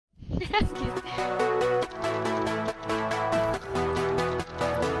Mag-wait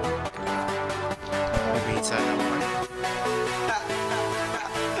sana ako.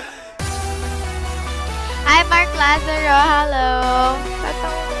 Hi, Mark Lazaro. Hello.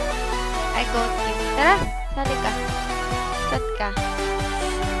 I go to you. Tara, sali ka. Saan ka?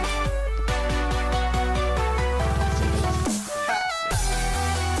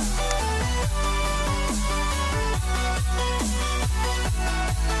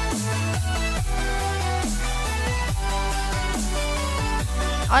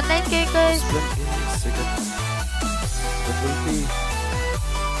 Online kayo guys.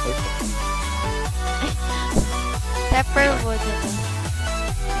 Pepperwood.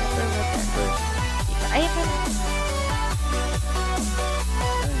 Ayun ba?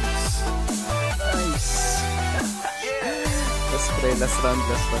 Nice. Last round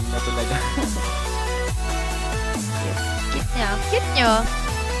na talaga. Cute niya. Cute niyo.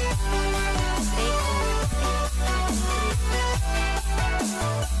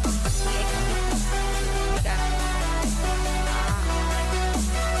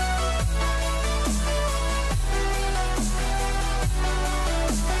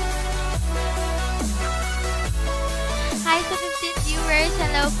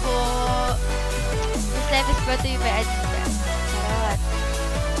 Hello po. This live is brought to you by Adidas. Charot.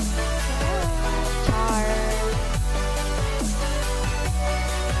 Char.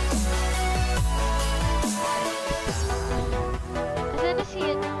 Asan na si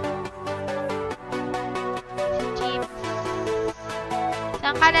James?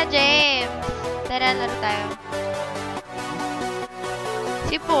 Saan ka na, James? Tara, laro tayo.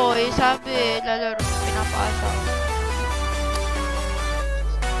 Si Boy, sabi, lalaro. Pinapasa.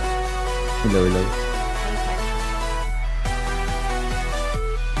 Hello. Hello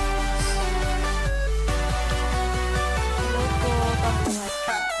po, kamuhat.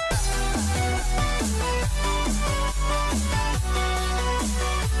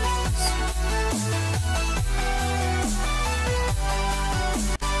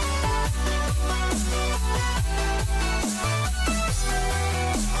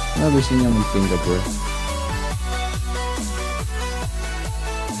 Gusto niya mag-Singapore.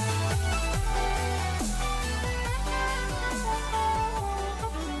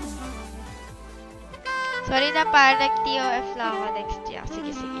 Sorry na pa, nag-TOF lang ako next year.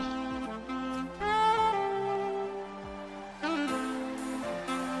 Sige.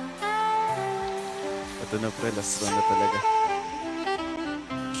 Ito na pre, last round na talaga.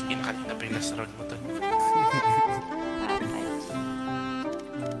 Kinakal na pa yung last round mo to.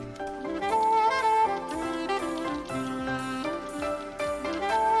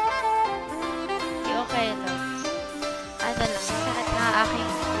 Okay lang. Ano lang, sakit na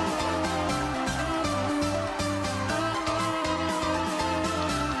aking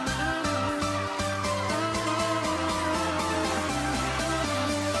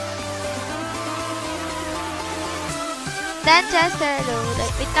Manchester, hello.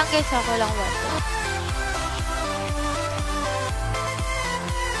 Wait lang guys, ako lang water.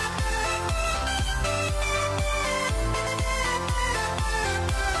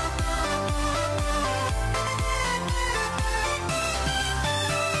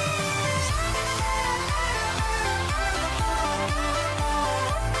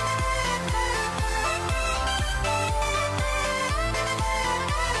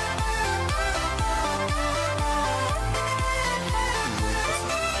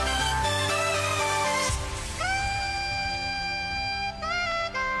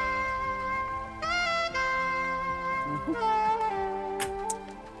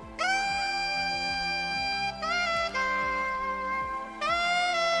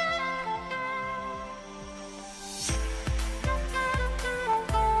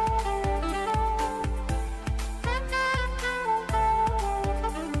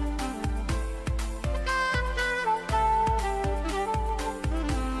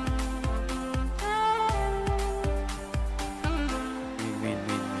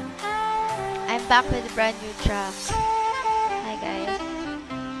 Back with a brand new track. Hi guys.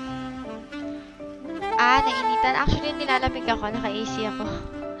 Nainitan. Actually, nilalamig ako. Naka-AC ako.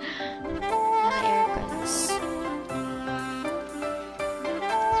 Naka-aircon.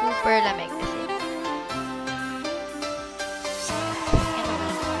 Super lamig kasi.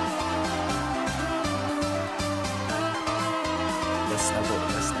 Last na po na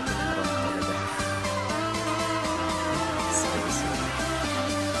round talaga.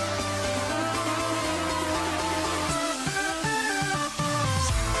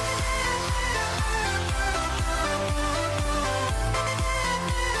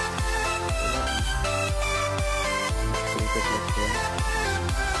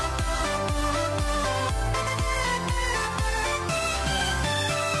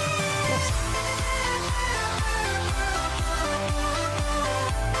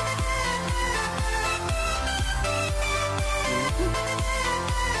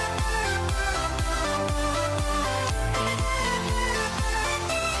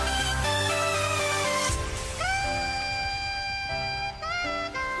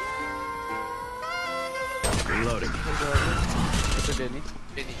 Jenny.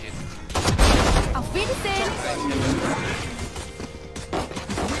 Jenny Jen. Auf Wiedersehen!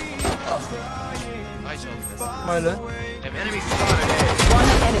 Nice one. Marlon? Enemy One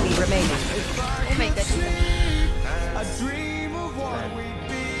enemy remaining. Oh my god.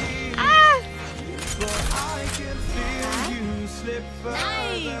 Ah!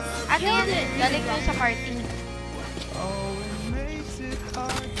 Nice! Ano yan? Galing ko sa party.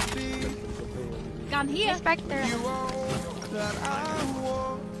 Gun here! Spectre.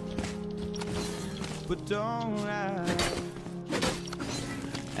 But don't act.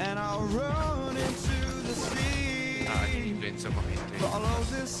 And I'll run into the sea. influence sa makita. Follow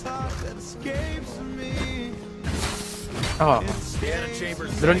this heart that escapes me. Ako.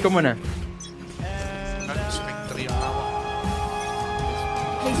 Drone ko muna. Spectre yung hawak.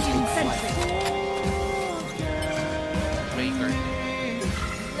 Placing sentry. May guard.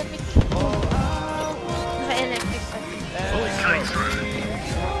 Lamig. Naka-electric pa.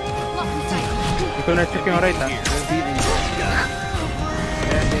 Lock in sight. Ikaw na-check yung right, ha?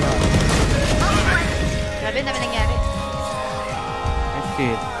 Grabe naman nangyari. Nice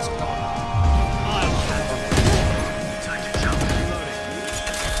kill.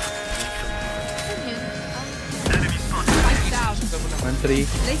 Spike down. 1-3.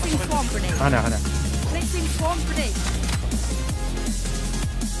 Placing swarm grenade. Kana. Placing swarm grenade.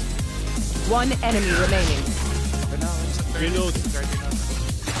 One enemy remaining. Reload.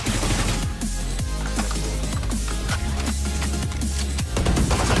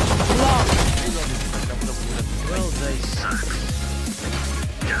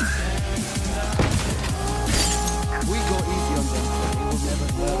 We go easy on them. They will never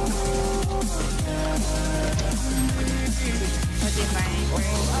learn.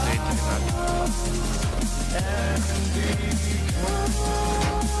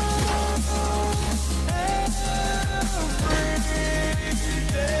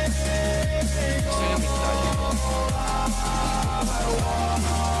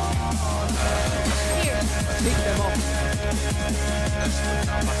 Pick them up.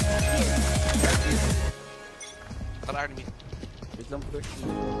 Tara enemy. Wait lang, push.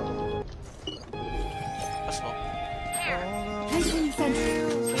 Pas mo. Placing sentry.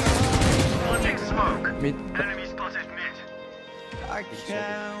 Mid. I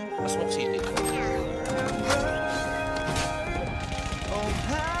can't. Pas mo city. Oh,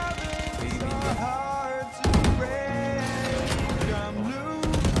 having the heart to break. I'm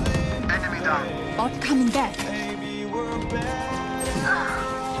losing. Enemy down. Bot coming back. Maybe we're better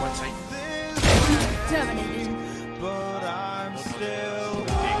One side. Terminated. but I'm still.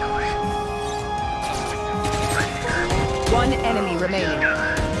 One enemy remaining.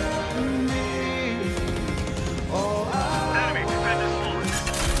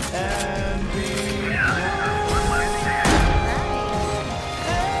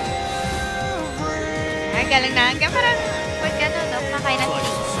 Ay, galing na. Kaya parang, pag gano'n, no? Kumakain ng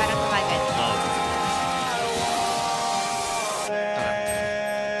tinis. Parang kumagal.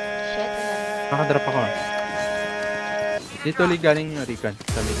 Shit, wala. Makadrop ako. Dito ulit galing yung recon.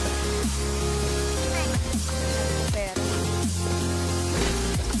 Sa mid. Pero,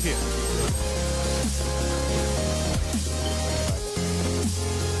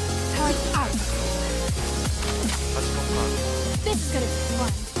 Turret out. Pas mo ka. This is gonna be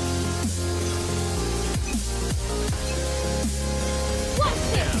fun. What's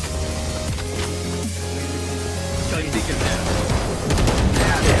this?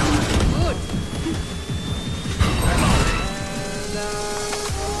 Good.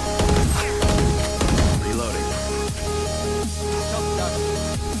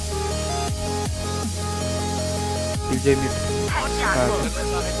 TJ mid.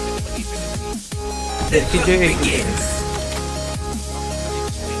 TJ 8.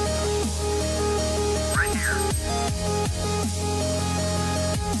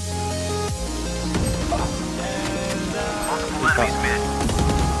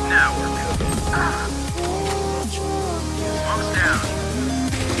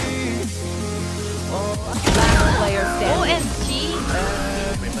 Last player standing. OMG!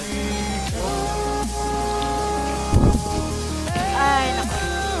 Ay, naku.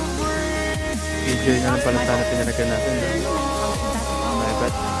 TJ na lang pala sana pinalagan natin. My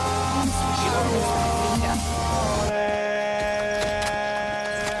bad.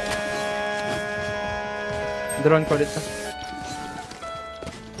 Drone ko ulit na.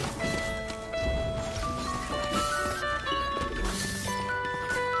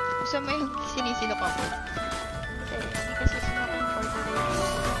 Gusto mo yung sinisilok ako? Hindi kasi sumaka-comfort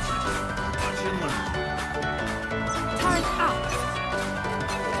Turret out.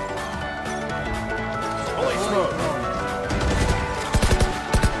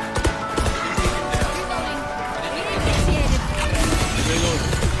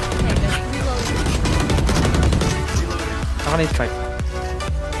 na yung spike.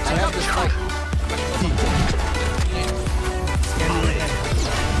 I have the spike. Scanning ahead.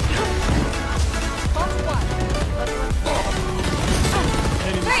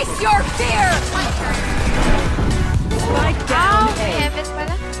 Face your fear! Spike down May A. heaven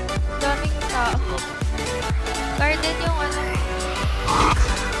pala. Daming tao. Garden yung ano.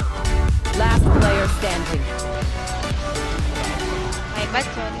 Last player standing. My bad,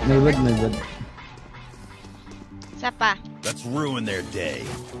 sorry. My bad. Isa pa. Let's ruin their day.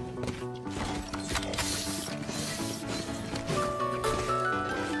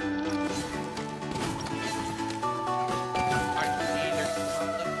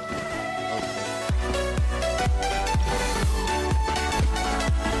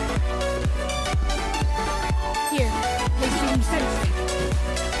 Here, placing sentry.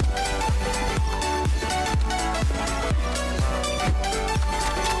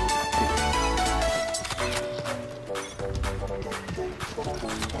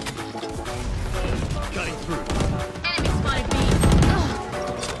 Cutting through. Enemy spotted B.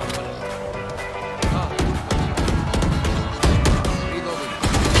 Reloading.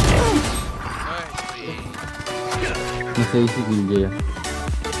 Nasa easy kill Jay.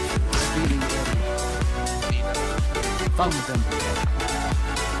 Stealing area. Found them.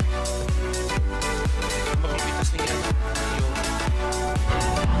 Mapipitas na yan.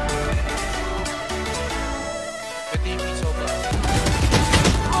 Pwede yung piso ba?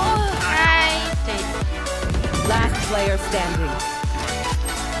 Ay, Jade. Last player standing.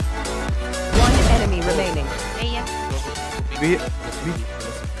 One enemy remaining. Ayan. B.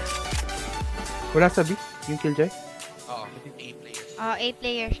 Wala sa B? Yung kill Jay? Oo, 8 players. Oh, 8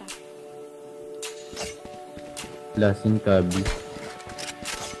 player siya. Lasing Kabi.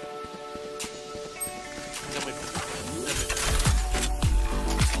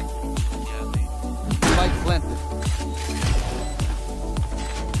 Spike planted.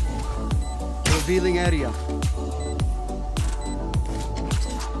 Revealing area.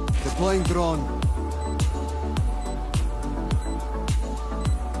 Deploying drone.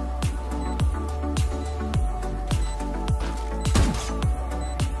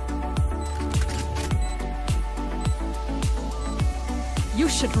 You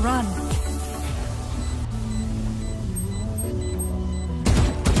should run.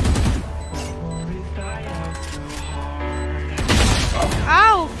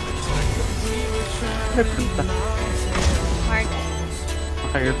 Ow! Nagpita. Hard.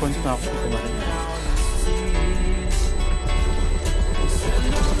 Naka-earphones na ako. Ito ba rin?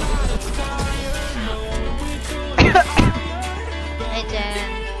 Ay,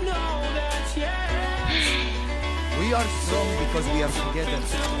 Jen. We are strong because we are together.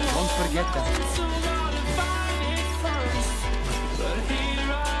 Don't forget that.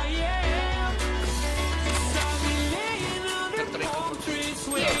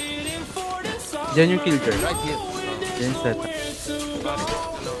 Diyan yung kill Jay. Right here. Diyan set.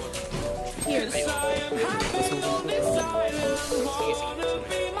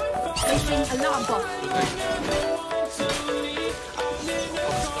 Placing alarm bot.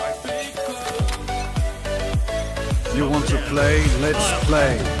 You want to play? Let's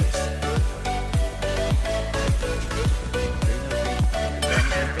play.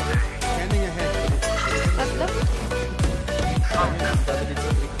 Scanning ahead. Tatlo?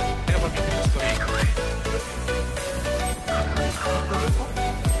 Kaya mapipitas ko.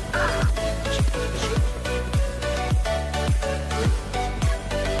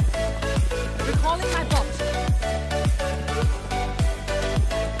 Recalling my bot.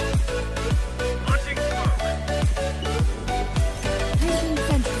 Placing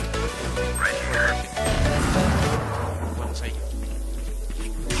sentry. One side.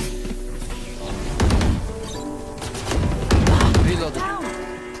 Reloading. Down.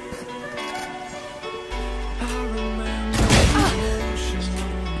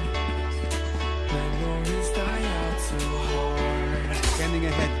 Scanning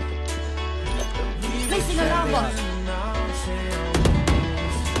ahead. Placing alarm bot.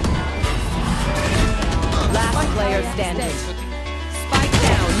 Last player standing. Spike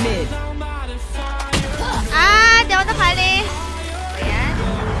down mid. Ah! Di ako nakalis. Ayan.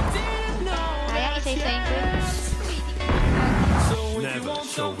 Sayang, isa-isayin ko yun. Never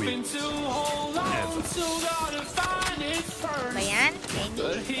show weakness. Never. Ba yan?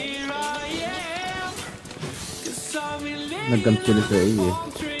 Nag-camp sila sa A eh.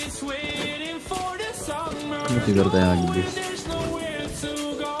 Ano siguro tayo nag-ibig?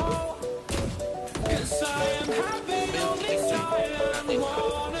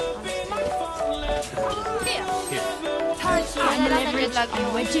 Turret Ano lang, leverage nag-lag and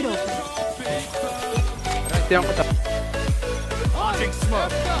yung wedge it open. Tiyan ko Launching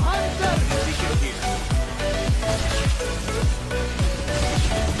smoke.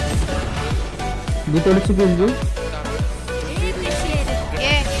 Dito ulit si Giljo.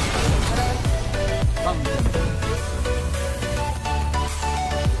 Yeah.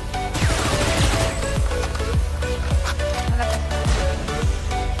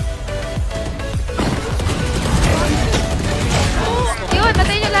 Yun,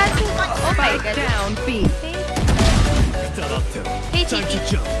 patay niyo lahat. Oh my God. Down B. Hey,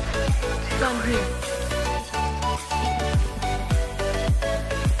 Chichi. Gun here.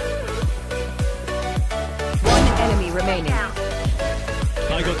 One enemy remaining.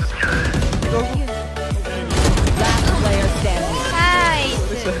 Last player standing.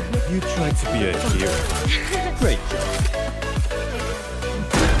 Nice. You tried to be a hero. Great job.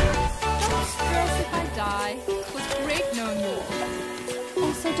 Don't stress if I die. It was great knowing you all.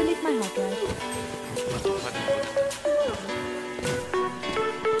 Also, delete my hard drive.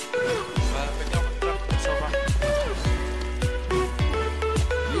 Pwede ako mag-drop. Soba.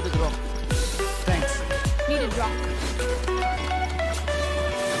 Need a drop. Thanks. Need a drop.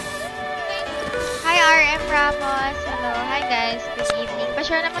 Hi, RM Ramos. Hello. Hi, guys. Good evening.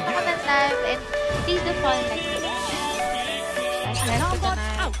 Pa-share naman ako ng live and please do follow like me. Nice live for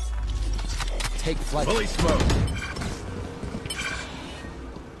tonight. Take flight. Fully smoke.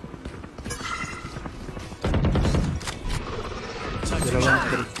 Dalawang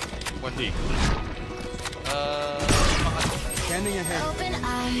kill. 1D. Scanning ahead. Open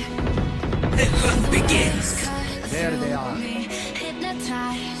eye, There they are.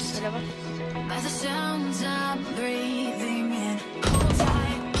 hypnotized Dalawa. by the sounds I'm breathing in. Hold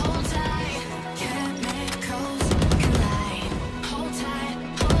tight, chemicals collide. Hold tight,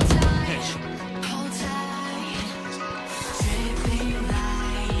 hold tight, hold tight. Dripping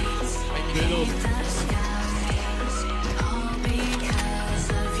lights paint the skies, all because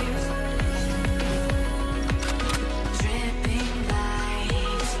of you. Dripping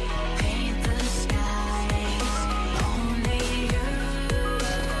lights paint the skies, only you.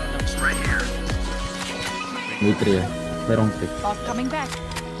 May 3 Merong 6. Bot coming back.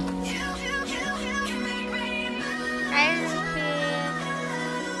 Hi,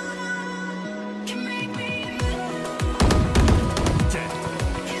 Rufin.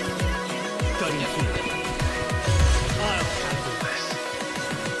 Cutting through.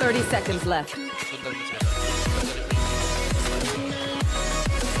 30 seconds left. Sundan mo sila.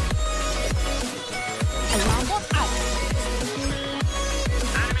 Alarm bot out.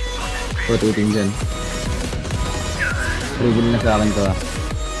 Pututin dyan. Reveal na sa akin to ah.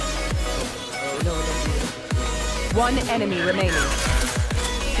 One enemy remaining.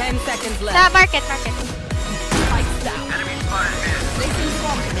 10 seconds Sa left. market. Lights down. Placing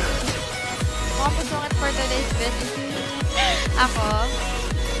bomb grenade. Mukhang pusungan for today's bit. Ako.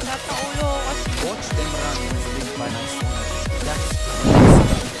 Lahat ng ulo ko kasi. Watch them run when big finance. That's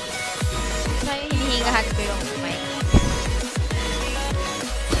Sa hinihingahan ko yung mic.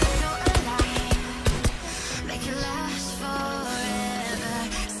 Make it last forever.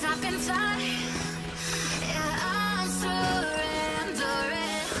 Stop in time. Yeah, I'm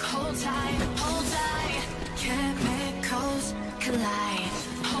surrendering. Hold tight. Chemicals collide.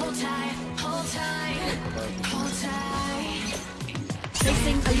 Hold tight, hold tight, hold tight.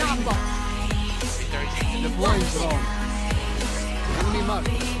 Placing alarm bot. the boy is wrong. Enemy mark.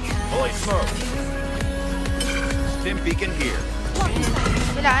 Fully smoke. Stim beacon here.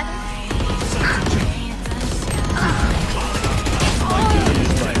 Wala ano? Down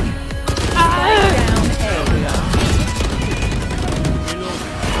A.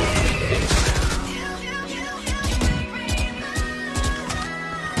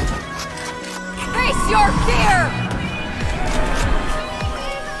 Face your fear!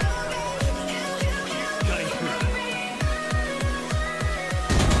 Cutting through.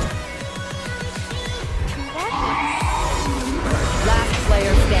 Last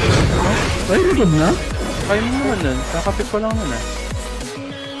player standing. Ay, record na? Kaya mo naman nun. Kakapit ko lang nun ah.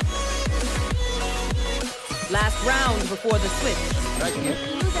 Last round before the switch. Right here.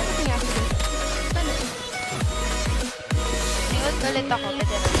 Use everything after this. Spend it. Mute ulit ako.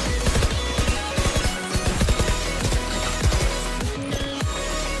 Pwede na.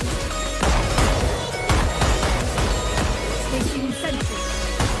 Placing sentry.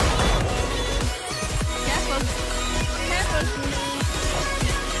 Careful. Careful.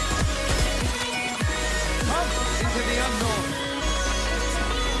 Into the unknown.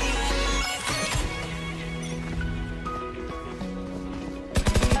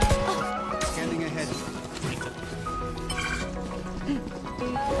 Scanning ahead.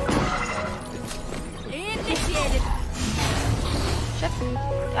 Initiated.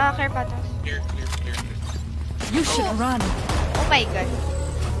 Care patas. Clear. You should run. Oh my god.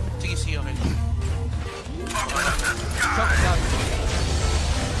 Sige, see, okay.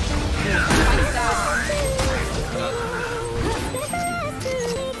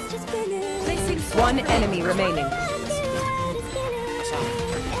 One enemy remaining.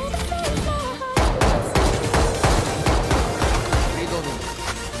 Reloading.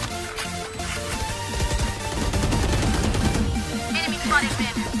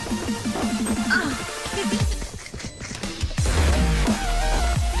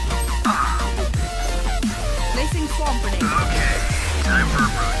 Placing swarm grenade. Okay, time for a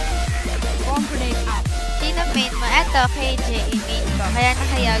run. Swarm grenade out. Sino main mo? Eto, KJ, main ko. Kaya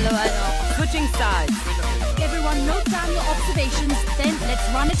naka-yellow ano ako. Switching sides. Everyone note down your observations, then let's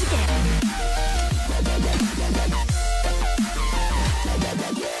run it again.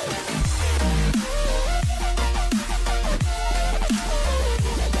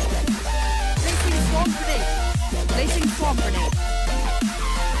 Placing swarm grenade. Placing swarm grenade.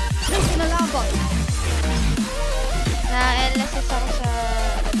 Place an alarm bot. Na-LSS ako sa...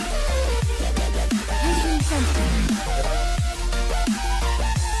 Using sensor.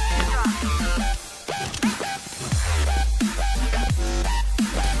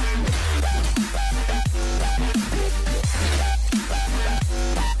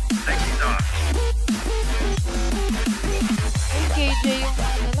 Ay, KJ yung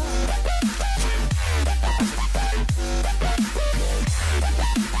ano lang.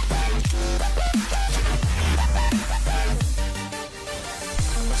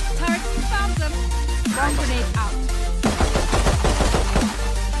 Turret found them. Swarm grenade out.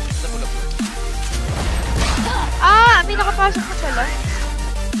 May nakapasok mo sila.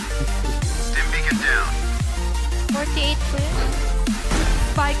 48 po yun.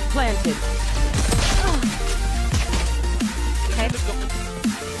 Spike planted.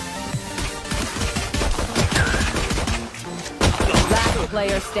 Last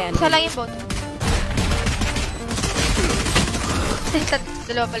player standing. Isa lang yung bot.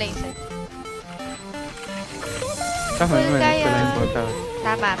 Dalawa pala yung set. Tama Full naman, kayo. pala yung bota.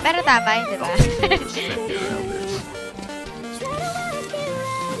 Tama. Pero tama yun, di ba?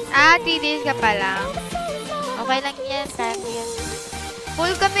 3 days ka pa lang. Okay lang yan. Kaya mo yan.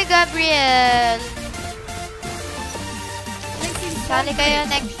 Full kami, Gabriel. Sali kayo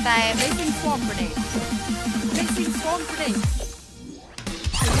next time. Placing swarm grenade. Placing swarm grenade.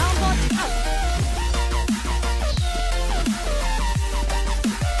 Alarm bot out.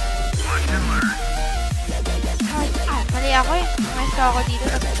 Mali ako eh. Umayos ako dito.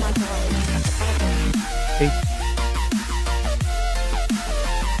 Tapos pumasok ako. Okay.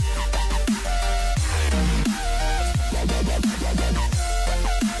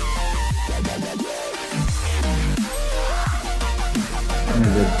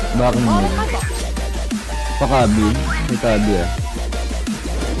 Bakit All mo? of my bots. Pakabi. May tabi ah.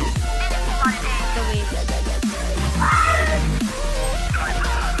 The wave.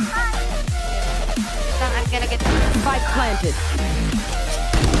 I'm gonna get Spike planted.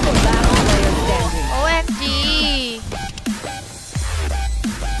 Last player standing. OMG!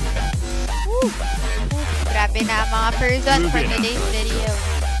 Woo! Grabe na ang mga person for today's video.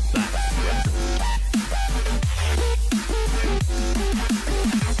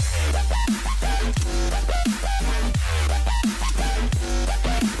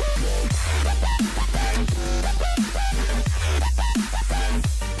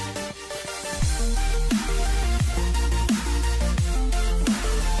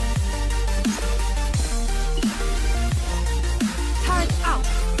 Turret out.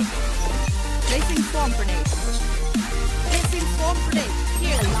 Placing swarm grenade. Placing swarm grenade.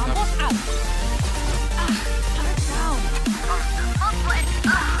 Here, alarm bot out. Turret down.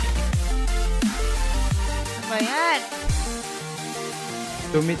 Ano ba yan?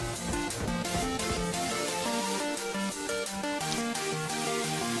 Tumit.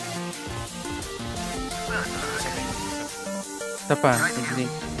 Isa pa. Hindi.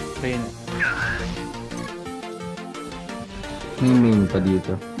 Rain. May main pa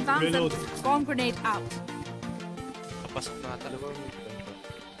dito. Found them. Swarm grenade out. Papasok na ata.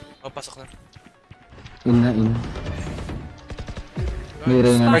 Papasok na. In na in. May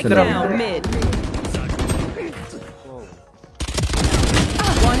ringan Spike sila. down mid.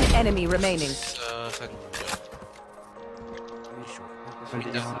 One enemy remaining. Saan?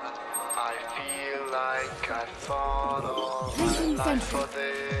 I feel like I follow my life for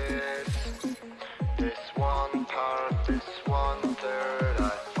this. This one part, this one third,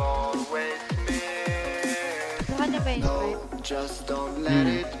 I've always missed. Saan niya ba yung No, swipe? just don't let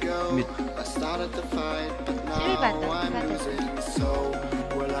it go. Mid. I started the fight, but Sino yung bata? now I'm Bata. losing. So,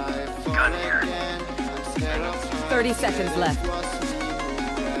 well, Gun here. 30 seconds left.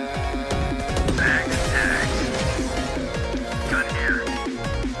 Bag tag. Gun here.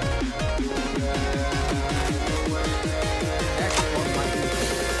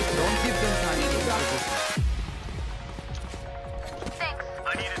 Don't give them time.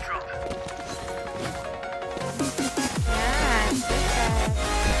 I need a drop. Yan.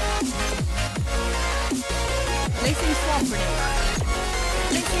 Placing swamp grenade.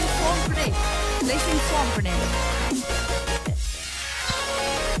 Placing swamp grenade. Placing swamp grenade.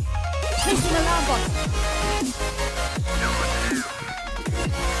 Placing alarm bot.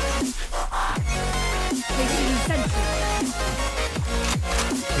 Placing sentry.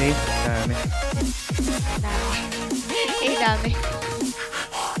 Okay, dami. Dami.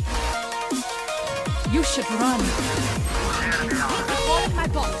 You should run. Calling my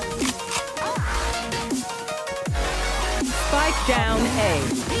bot. Spike down A.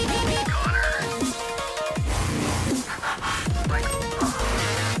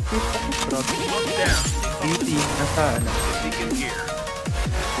 Beauty, nasaan? Beacon here.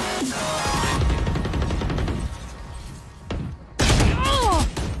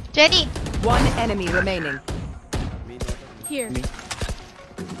 Jenny! One enemy remaining. Here. Me.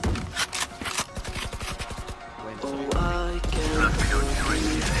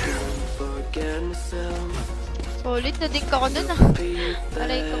 Solid na din ka ko dun ah.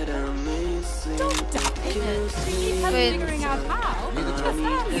 Aray ko po. Don't die. Keep figuring out how. Just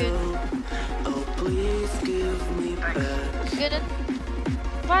that. Yun. Ganun.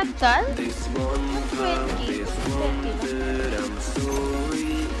 Vandal? 20. 20 lang.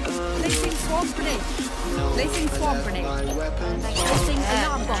 Placing swamp grenade. Placing swamp grenade. Placing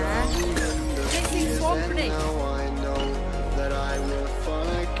alarm bot. Placing swamp grenade.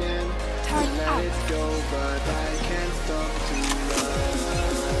 Turn out.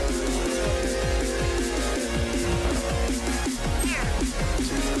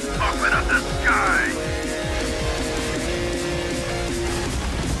 Open up the sky.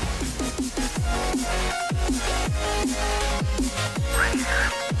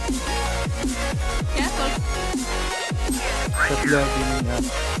 Careful. Tatlo, ganun nga.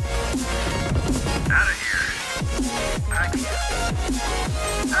 Out of here. Back here.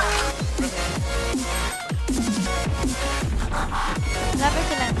 Lapit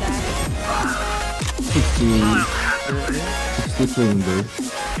silang guys. 60 chamber.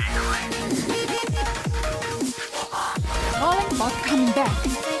 Calling bot coming back.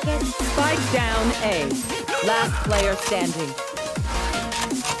 Spike down A. Last player standing.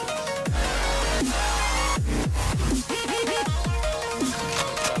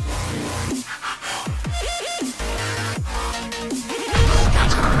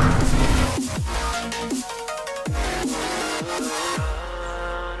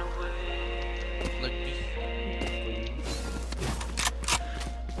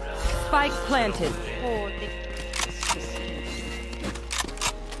 Spike planted. Holy.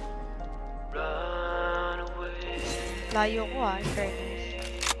 Layo ko ah, in fairness.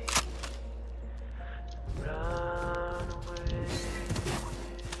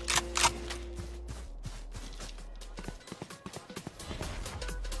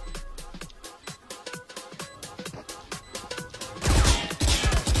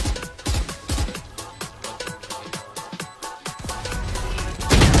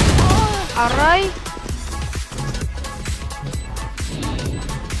 Aray!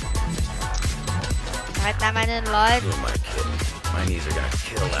 Bakit naman nun, Lord? Who am I kidding? My knees are gonna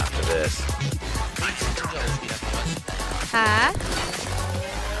kill after this. Ha?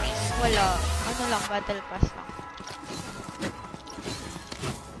 Wala. Ano lang, battle pass lang.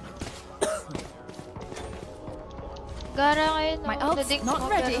 Gara ngayon, My no? ult's Dadig not mo,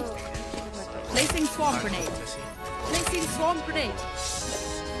 ready. pero- Placing swamp grenade. Placing swamp grenade.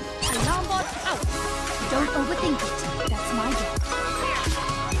 Alarm bot out. Don't overthink it. That's my job.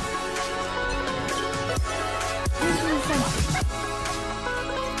 Placing sentry.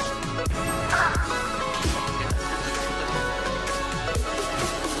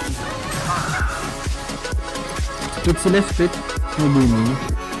 Split sila, split. May booming.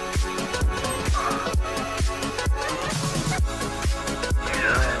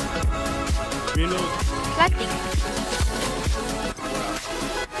 Planting.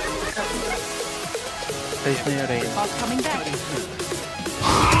 Size na yung rain. Bot coming back.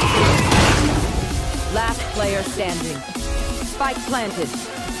 Last player standing. Spike planted.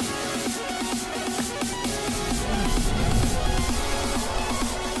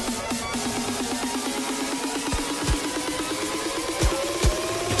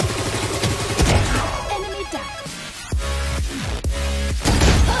 Enemy down.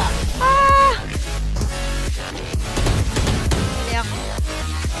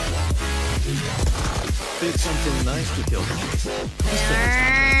 Pick something nice to kill them.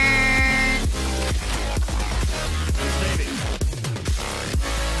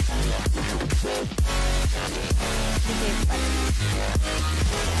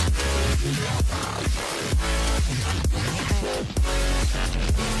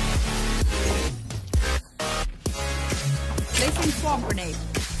 Placing swarm grenade.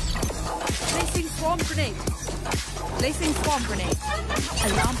 Placing swarm grenade. Placing swarm grenade.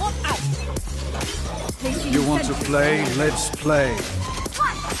 Alarm bot out. Placing You want to sentry. play? Let's play.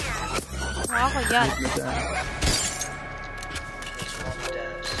 Ako yan.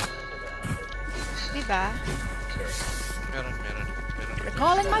 Diba? Meron.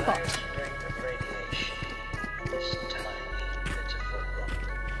 Recalling my bot.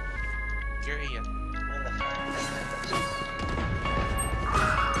 Your A yan.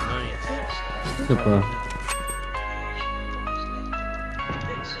 Isa pa.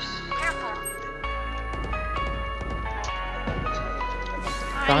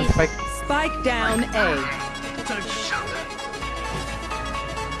 Saan spike? Spike down A.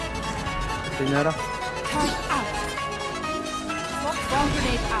 Tinara. Turn out. Swarm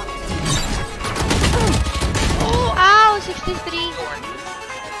grenade out. Ow! 63.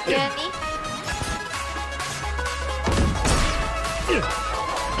 Jenny?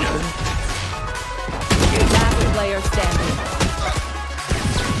 Last player standing.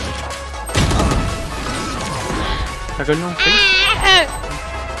 Tagal nung face.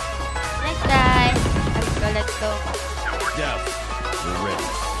 Nice try. Let's go. Death. We're ready.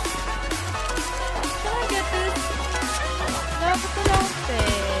 Can I get this? Dapat ko lang,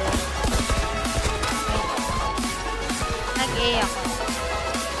 Fel. Nag-A ako.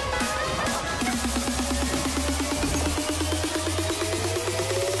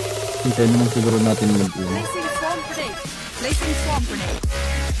 Hintayin naman siguro natin mag-in. Placing swarm grenade. Placing swarm grenade.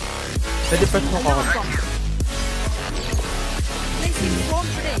 Pwede press mo ako. Alarm bot. Placing swarm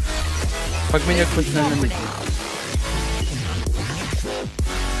grenade. Pag may nag-push na Swarm namin. grenade.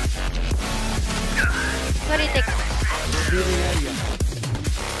 Sorry, take.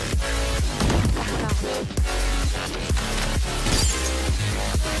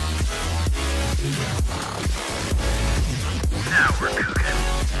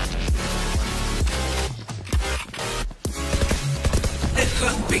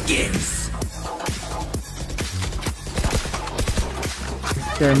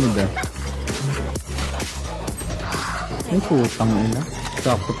 Kaya mo ba? Ay, putang ina.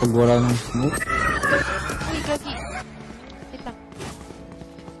 Sakto pag wala ng smoke. Uy, gagi. Wait lang.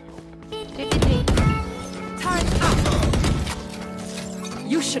 23. Time up.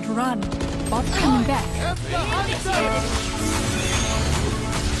 You should run. Bot coming back.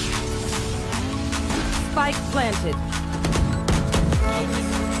 Spike planted.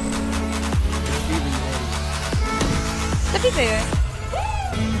 Sabi ba yun?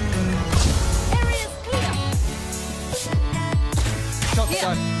 Area's clear.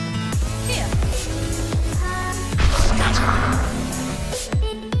 Shotgun. Here.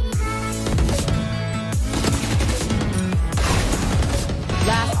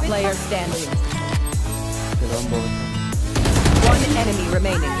 Last player standing. Dalawang bawat. One enemy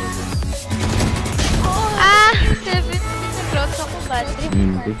remaining. Ah! 17 na close ako battery.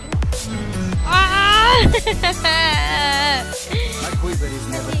 Hindi. Ah! My quiver is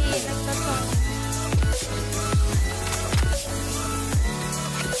never Hindi, full. nagtatang.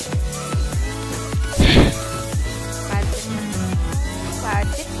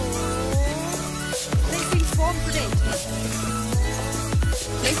 Battery po. Placing swarm grenade.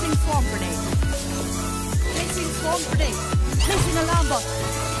 Placing swarm grenade. Placing swarm grenade. Placing alarm bot.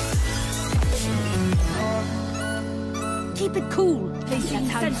 Keep it cool. Placing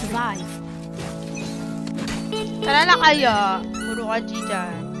how you survive. Tara na kaya. Puro ka G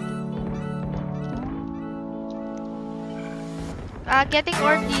dyan. Getting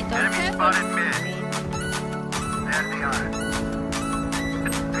orb dito.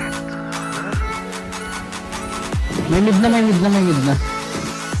 May mid na.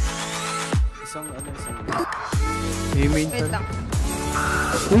 Isang isang. May main Wait lang.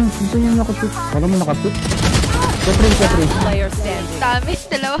 Uy, sino yung nakapit? Parang mo nakapit. Katrin. Player standing. Dami,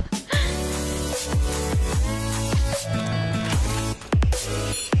 dalawa.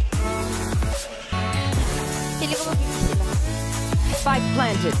 Pili ko mabibig sila. Spike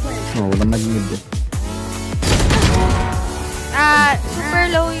planted. Oh, walang nag-mid eh. Super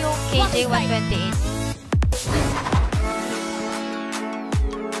low yung KJ 128.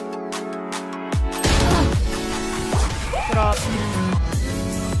 Drop.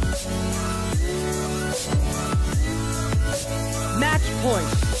 Match point.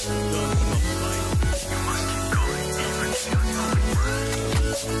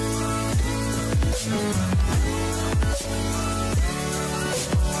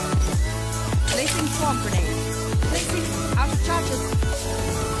 Placing swamp grenade. Placing out of charges.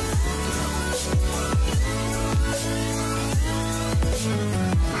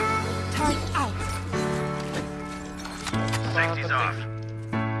 Turret out. Safety's off.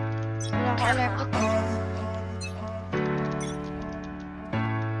 Wala ko alarm ito.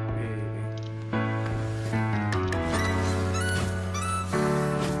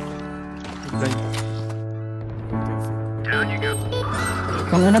 Down you go.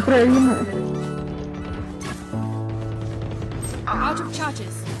 Kung ano pre, ayun na. Out of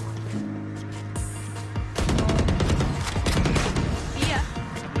charges. Mia.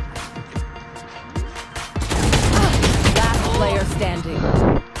 Last player standing.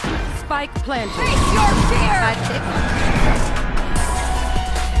 Spike planted. Face your fear! Bad trip.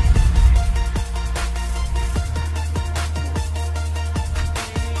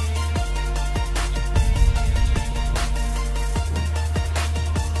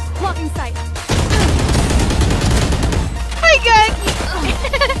 Blocking sight. Ay, gagi!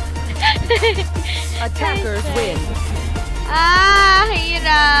 Attackers win. Ah,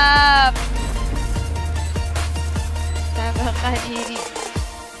 hirap! Tama ka, Diri.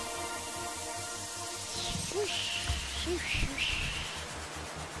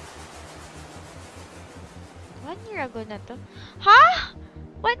 One year ago na to? Ha?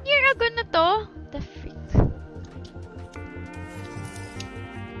 1 year ago na to? The freak.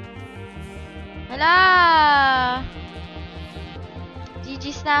 Hala!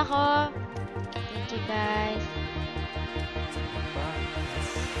 GG's na ako. Thank you guys.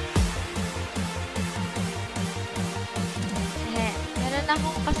 Meron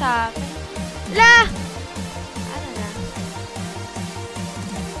akong kasama. La! Ano na?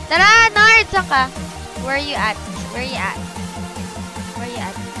 Tara, Nard! Saan ka? Where are you at? Where are you at? Where are you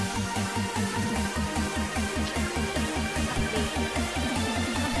at?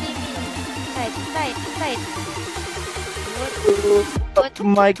 Side. Up to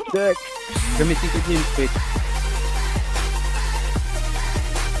mic deck. Gamitin ko yung quick.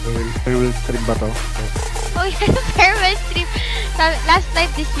 I will stream ba to? Oh yeah, farewell stream. Last time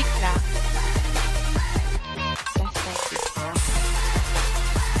this week na.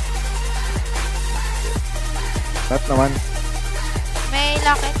 Lahat naman. May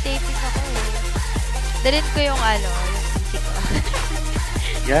lock and taping ako eh. Dalhin ko yung ano, yung PC ko.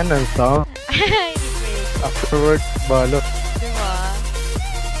 Yan ang sound. Afterwards, balot. Diba?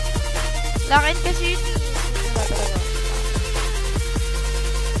 Lock and kasi yun.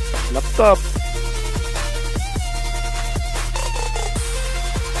 Laptop.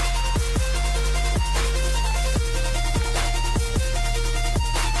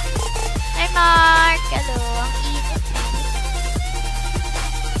 Hi Mark! Hello! Ang init.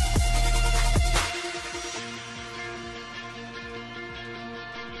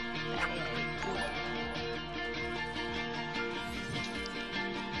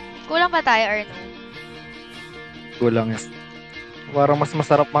 Kulang ba tayo or no? Kulang yan. Parang mas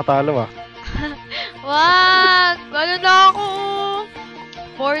masarap matalo ah. Wag! Ano na ako?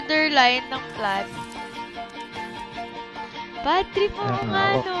 Borderline ng plan. Bad trip mo Ayan,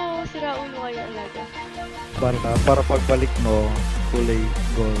 nga, ako. no? Sira ulo kayo talaga. Para pagbalik mo, kulay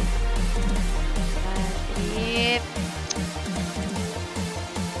gold. Bad trip.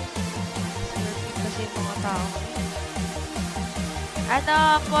 Swerving kasi yung mga tao.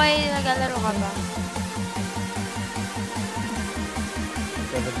 Ano, Koy? Naglalaro ka ba?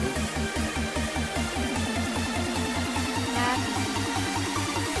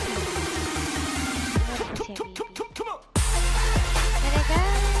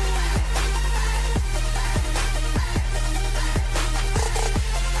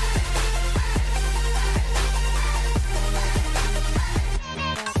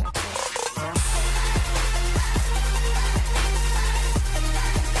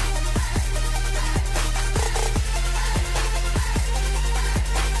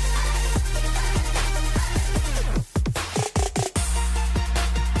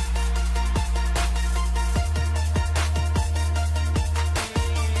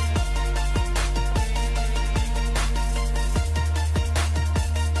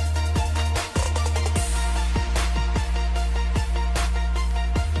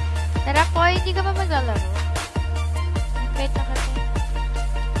 Tara, Koy, hindi ka ba maglalaro? Invite na kasi.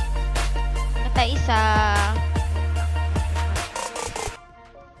 Nata isa.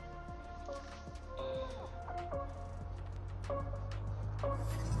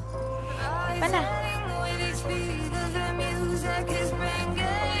 Pala.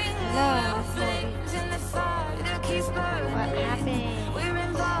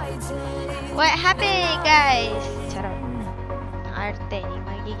 What happened, guys? Charot. Ang arte.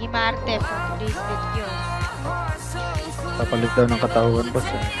 Magiging maarte for today's video. Papalit daw ng katawan, boss.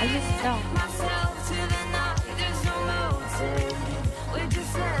 Ayun daw.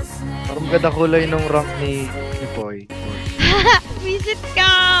 Parang maganda kulay nung rank ni Boy. Visit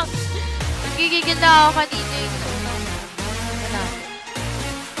ka! Nagigigil na ako kanina yun. Ano?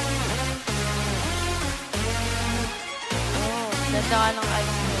 Oh, ganda ka lang ano.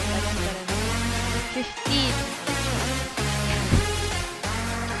 15.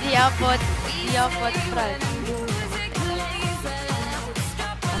 Di apot, front.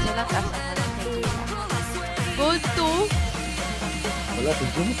 Kasi lang taas ang Gold 2? Wala, si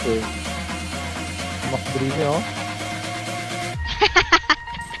Jums eh. Macbri niya, oh.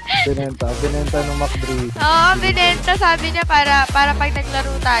 Binenta ng Macbri. Oo, binenta. Sabi niya para pag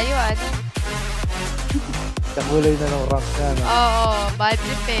naglaro tayo, ano? Kakulay na ng rank niya, no? Oo, bad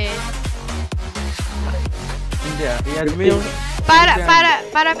trip eh. Hindi ah. Sabi mo yung...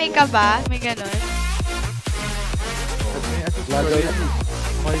 Para may kaba? May ganon? May assist Lago ko yan. yan.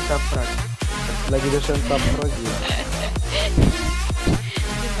 Ako yung top frag. Lagi na siyang top frag, eh.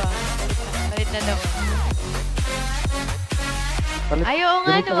 Diba? Palit na daw. Palit- Ay, oo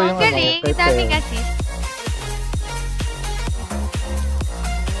nga, ganito no. ba yung Ang galing. ano, Ang daming Pepe? assist.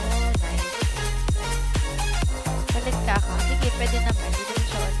 Palit ka ako. Sige, pwede naman. Hindi naman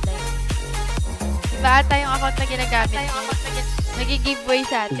siya online. Iba ata yung account na ginagamit. Nag-giveaway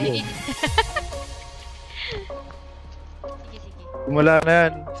sa atin. Sige. Sige. Simula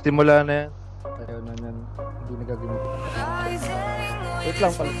na yan. Ayaw na yan. Hindi nagagamit. Wait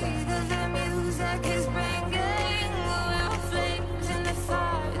lang, palit lang.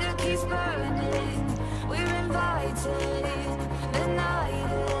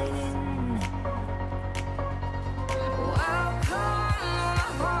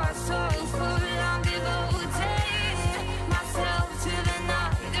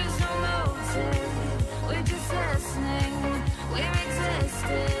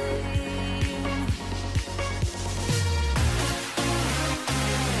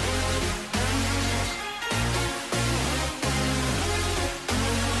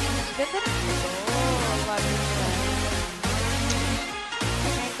 Ganda rin ito. Bago siya.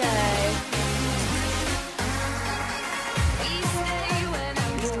 Hi guys.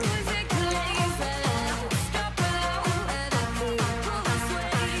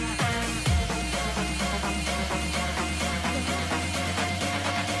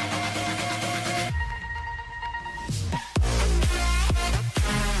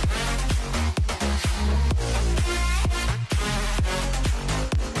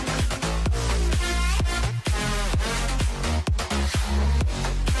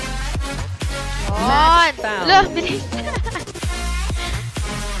 Yun! Look, bilis!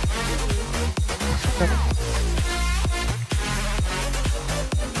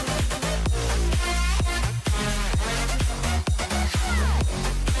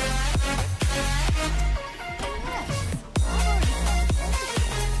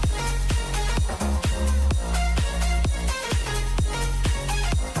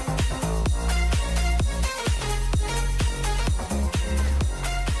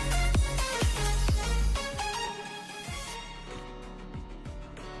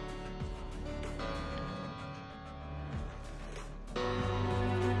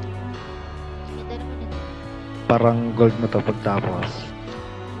 Ganda naman yun. Parang gold na to pagtapos.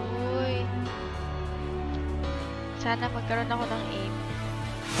 Uy. Sana magkaroon ako ng aim.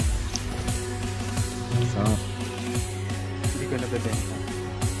 So, Hindi ko nabibenta.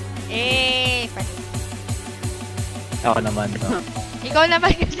 Panik. ako naman, no? Ikaw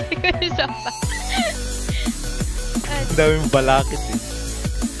naman kasi ko yung sapa. Ang daming balakit, eh.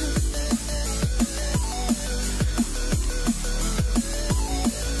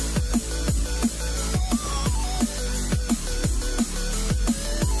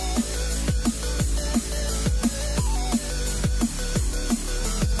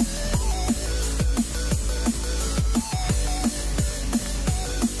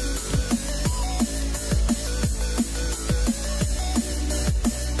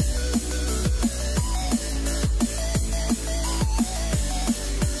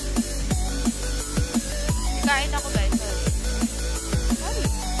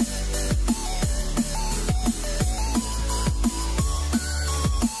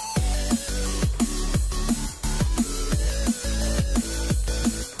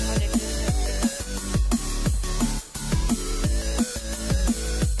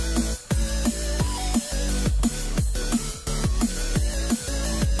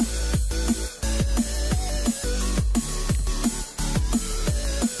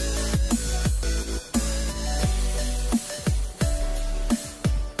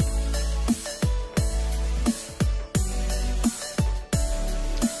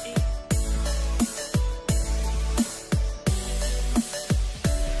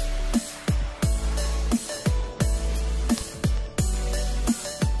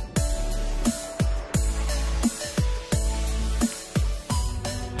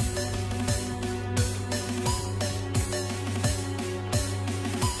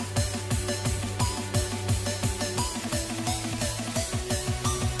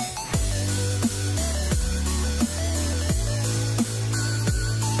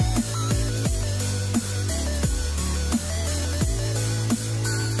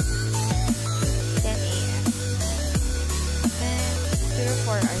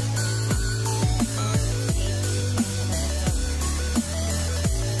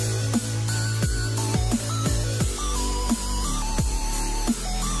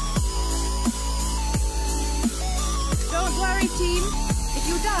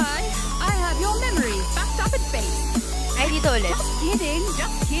 ulit. Kidding,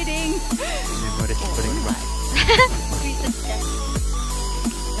 just kidding. Reset siya.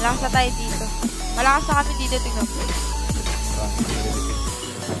 Malakas na tayo dito. Malakas na kami dito, tingnan mo.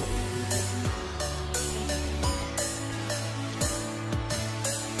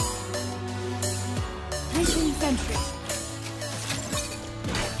 Placing sentry.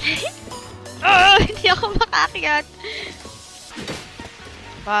 Hindi ako makakyat.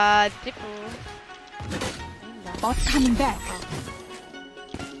 Bad trip po. Bot coming back.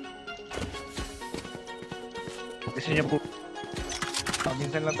 Gusto niyo po.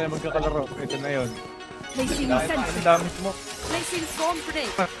 Minsan lang tayo magkakalaro. Ito na yun. Placing Ang sentry. dami mo. Placing swarm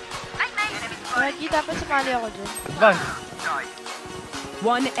grenade. Lagi dapat sumali ako dyan. Ban!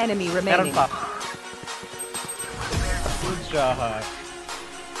 One enemy Meron remaining. pa. Good shot.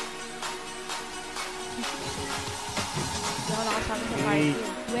 Hindi ako nakasama sa party.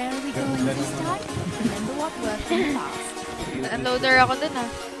 Where are we going this time? Remember what worked in the past. Unloader ako dun ah.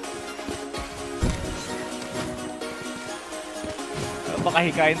 Baka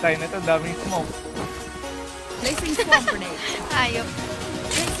hikain tayo nito. Daming smoke. Placing swarm grenade. Ayop.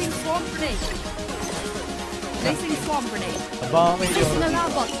 Placing swarm grenade. Placing swarm grenade. Abang may Placing yun.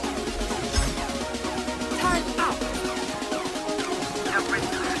 alarm bot. Turn out.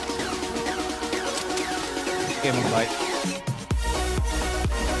 Okay, mag-bite.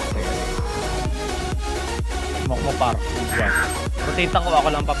 Smoke mo par. Rotate ako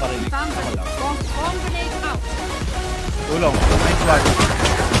lang paparinig. Found Ako lang. swarm grenade out. Tulong. Nice one.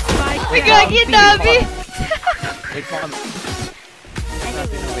 Spike Uy, down gagi, B. dami! Wait mo kami.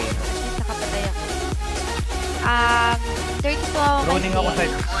 Anyway, nakapatay ako. 32 ako. Rolling ako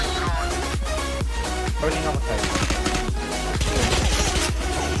side. Rolling ako side.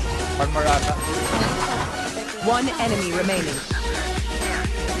 One more ata. One enemy remaining.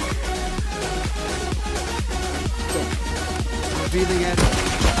 Revealing it.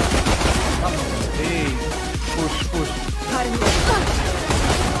 Hey. Push. Nice.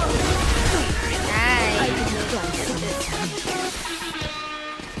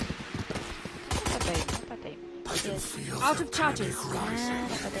 Patay. Yes. Out of charges.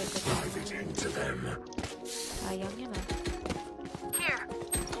 Napatay ko. Sayang yun ah.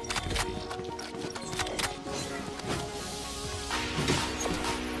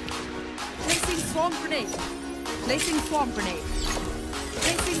 Placing swarm grenade. Placing swarm grenade.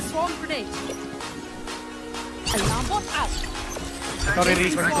 Placing swarm grenade. Alarm bot out. Ito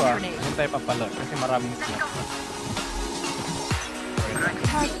re-recon ko ah. Hindi tayo papalo. Kasi maraming smoke.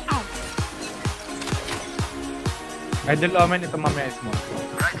 Turn out. Idle Omen, ito mamaya smoke.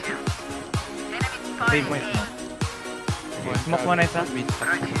 Save mo yung smoke. Smoke mo na isa.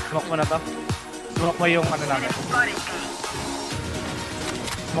 Smoke mo na to. Smoke mo yung ano namin.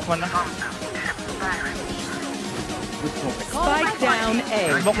 Smoke mo na. Good smoke. Spike down A.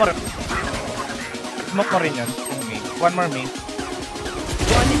 Smoke mo rin. Smoke mo rin yun. Yung main. One more main.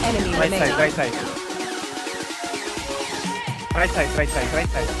 One enemy Right side, remaining. right side. Right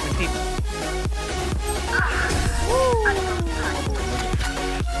side. Repeat.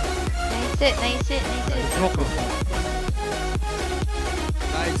 Nice it. Smoke mo.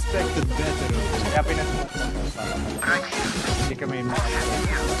 I expected better. Kaya pinasmoke mo. Para hindi kami Madam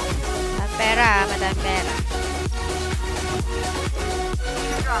pera.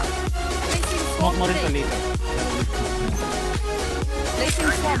 smoke mo rin sa later.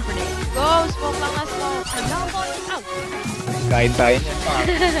 Placing swarm grenade. Go! Smoke lang na smoke. Alarm bot out. Kain tayo niyan.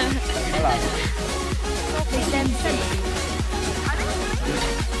 Wala. Placing sentry.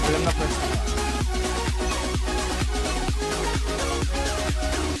 Alam na first.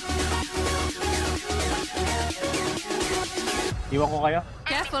 Iwan ko kayo.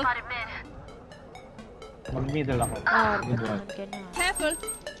 Careful. Mag-middle ako. Good one. Careful.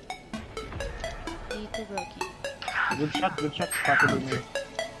 Dito, Brocky. Good shot. Patuloy mo yun.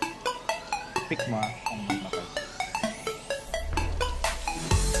 Pick mo ah.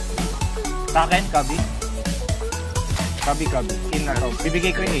 Sa akin, Kabi. Kabi. In na to.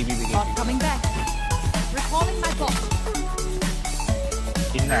 Bibigay ko yun eh. Bot coming back. Recalling my bot.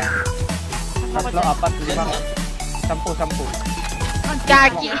 In na. Tatlo, apat, 5. 10.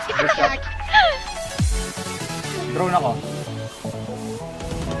 Gagi! Good shot. Drone ako.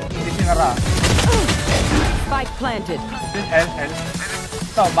 Hindi sinara. Spike planted. Hell.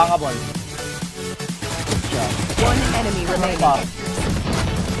 Ito, bangable. Good shot. One enemy remaining. Far.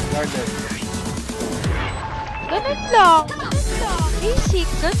 Guarded. Ganun lang. Basic,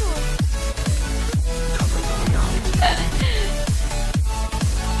 ganun.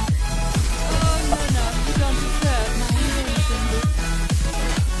 You don't deserve my invention.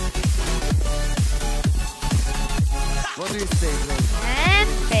 What do you say, bro? And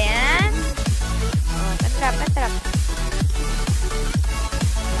then... Oh, trap.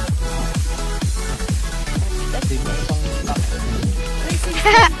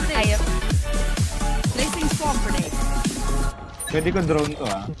 Ayaw. Placing swamp grenade. Pwede ko drone to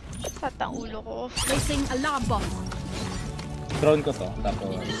ah. Patang ulo ko. Placing alarm bot. Drone ko to.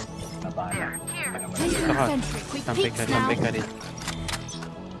 Tapos, nabahala. Placing sentry. Quick peeks now. Sampay ka rin.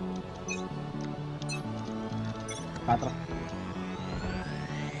 Patro.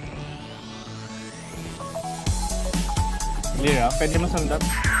 Clear ah. Pwede mo sundat.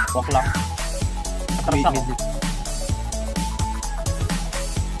 Walk lang. Atras ako.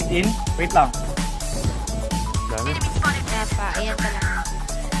 In. Wait lang. Dami. Napa, ayan pala.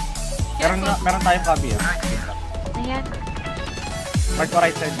 Meron tayong copy ah. Ayan. Mark ko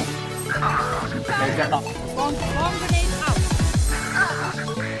right side. Right jet ako. Bomb grenade out.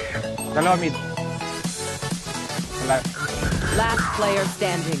 Dalawa mid. Wala. Last player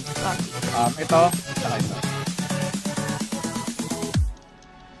standing. Ito. Saka ito.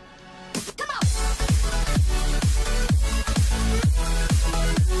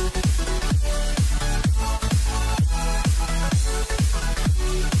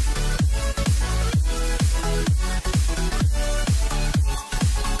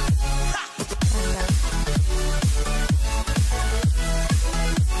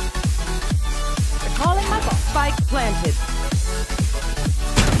 Calling my bot. Spike planted.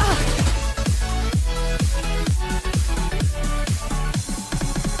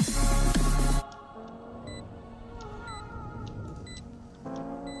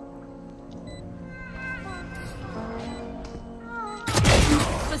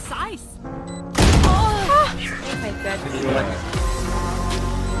 Precise. Oh my god.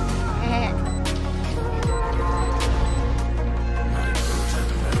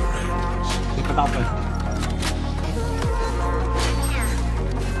 Hindi pa tapos.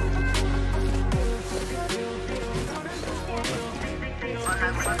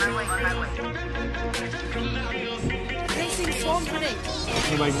 Placing swamp grenade.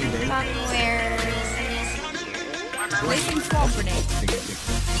 Ano ba yung hindi? Somewhere... Placing swamp grenade.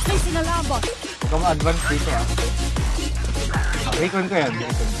 Placing alarm bot. Huwag ka ma-advance dito ah. Recon ko yan.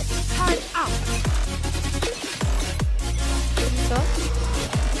 Recon ko. Turn out. Ito?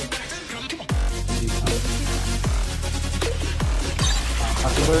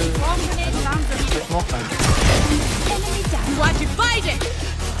 Possible. Swamp grenade down grenade. Smoke ka. Enemy down. What you fighting?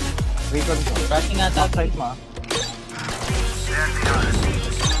 Recon ko. Crashing nga outside mo ah.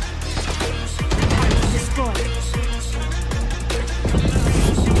 Destroy.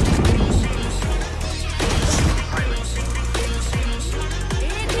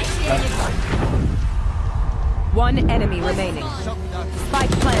 One enemy remaining.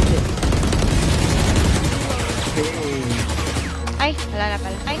 Spike planted. Ay, wala na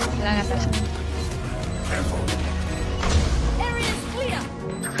pala. Area is clear.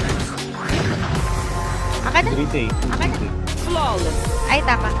 Aka na? 3T. Flawless. Ay,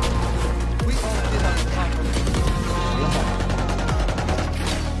 tama. We all did our part.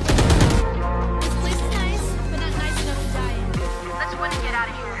 This place is nice, but not nice enough to die in. Let's win and get out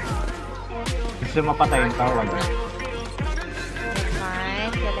of here. Gusto mapatayin ka, wag.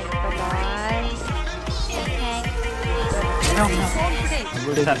 Fine. Galing ko doon. Okay. No. Swamp grenade.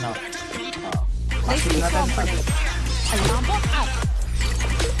 Nagulitan na. Placing swamp grenade. Alarm bot out.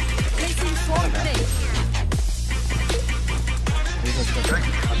 Placing swamp grenade.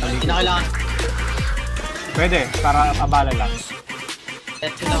 Kinakailangan. Pwede, para abala lang.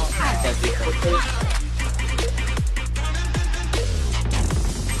 Ito lang.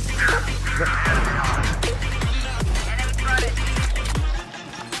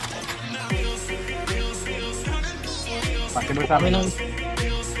 Possible sa amin.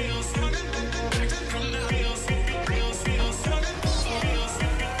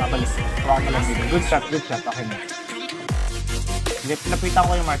 Babalik. Huwag ka lang dito. Good shot. Okay na. Hindi, pinapitan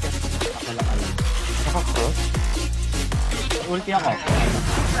ko yung market. Ako lang alam. Ako cross. Ulti ako.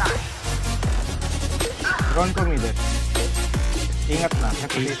 Drone ko mid. Ingat na.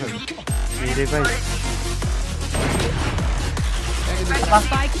 Reputation. I-revive.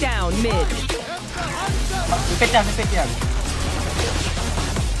 Spike down mid. Repeat yan.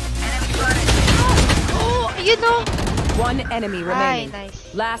 Oh, ayun o. One enemy remaining. Ay, nice.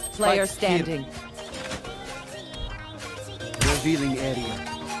 Last player standing. Revealing area.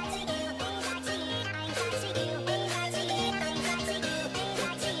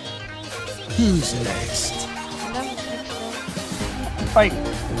 Who's next? Alam, next go. Spike.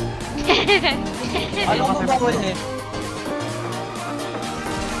 Ano kasi ba eh?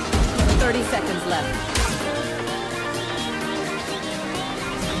 30 seconds left.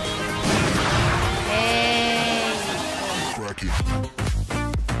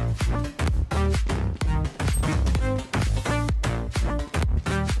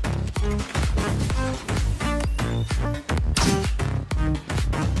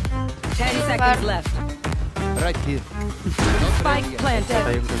 seconds left. Right here. Spike planted.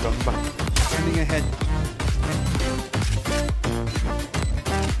 Tayong gagamba. Coming ahead.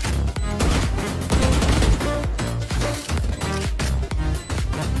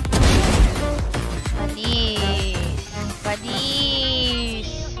 Panis.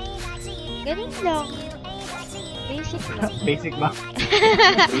 Ganun lang. Basic lang. Basic ba?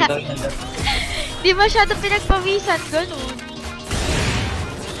 Di masyado pinagpawisan, ganun.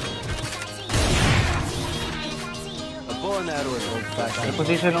 A bow and arrow is old-fashioned.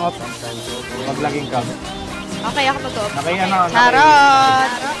 Position off. Maglaging ka. Okay, ako mag-off.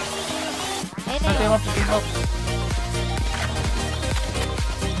 Charot! Ayun na yun.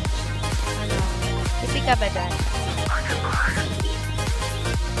 Tipik ka ba dyan?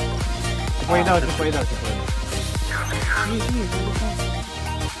 Sipoy daw.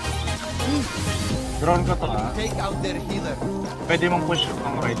 Drone ko to ha. Take out their healer. Pwede mong push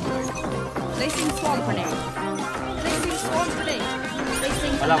ang right side. Placing swamp grenade. Placing swamp grenade.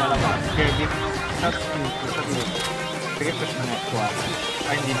 Placing Wala. Share deep. Shot you. Sige, push mo next one.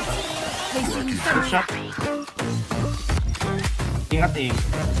 Ay, hindi na pa. Placing Good shot. Ingat eh.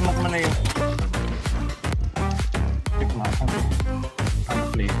 Smoke mo na yun. Check mo. Ano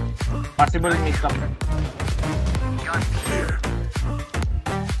play? Possible mix-up.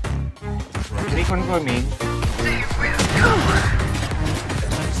 Recon ko, main.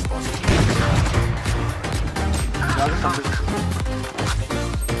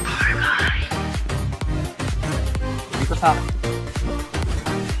 Dito sa akin.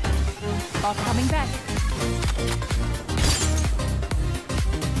 bot coming back.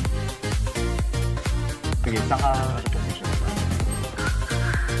 Sige, saka position.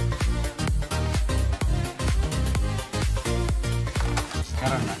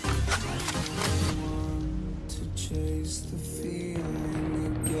 Karoon na.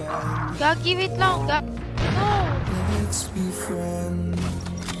 Gagi, wait lang. No.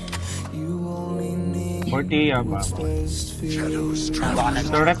 Forty ba? Baka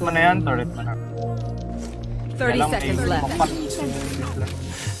turret mo na yan, turret mo na. 30 seconds left.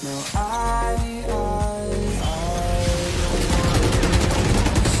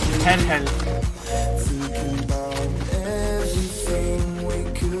 Hell.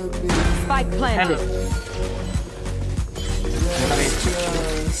 Spike planted.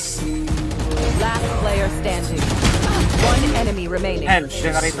 Last player standing. One enemy remaining. Hell,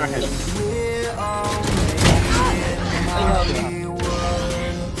 generator hell.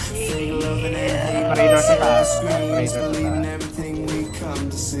 Radar sa taas. Radar sa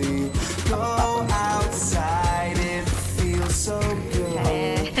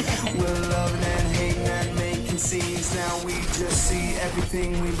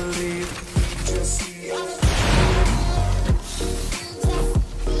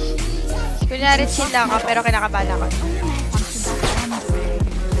Kunyari chill lang ka, pero kinakabahan ako.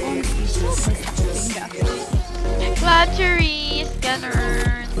 Flatteries,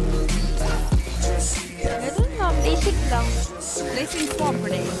 ganun. Ganun lang, basic lang. Placing swamp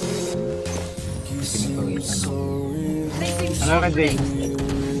grenade. Ano ka, James?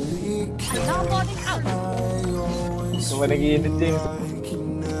 Alarm boarding out. Kung ba nag-iinit, James?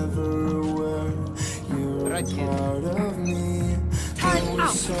 Right here. Turret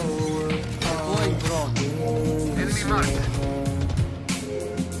out. Deploy drone. Enemy marked.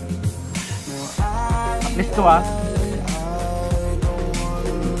 At least to ah.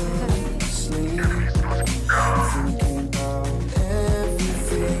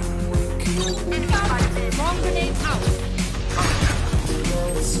 Bomb grenade out.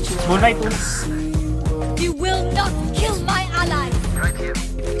 Moonlight to. You will not kill my ally. Right here.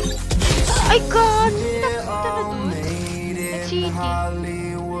 Ay, God! Nakita na dun. Nag-cheating.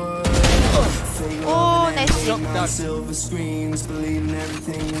 Oh, nice Shock trick. dart. Silver screens, believing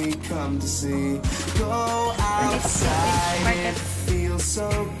everything we come to see. Go outside, it feels so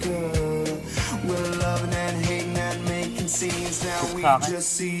good. We're loving and hating and making scenes. Now we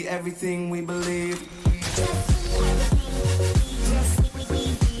just see everything we believe.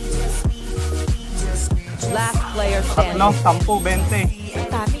 Last player standing. No, 10-20. Ang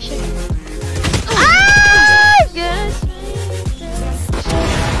dami siya. Ah! Guys!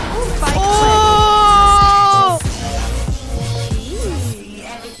 Oh!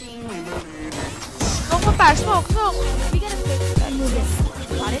 Smoke pa pa. Smoke. We gotta fix that.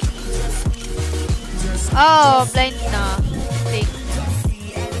 Got it? Oh, blind na. Fake.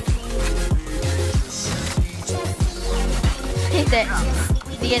 Hindi.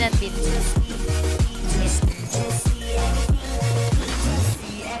 Hindi yan natin.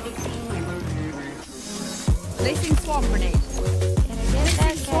 Placing swamp grenade.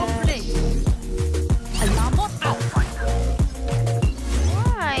 Placing swamp grenade.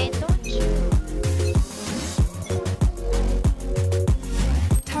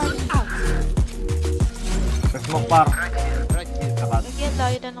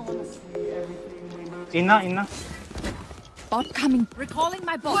 layo na ng ulo. Ina. Bot coming. Recalling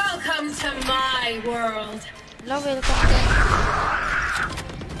my bot. Welcome to my world. Hello, welcome din.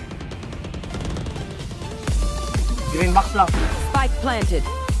 Green box lang. Spike planted.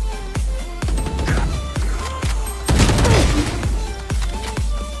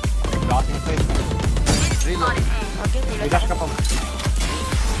 Got in face. Reload. Okay, May dash ka pa.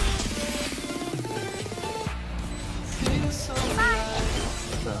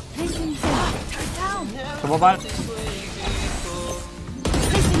 Sumabal.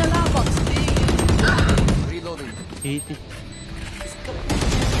 Placing alarm box. Reloading. 80.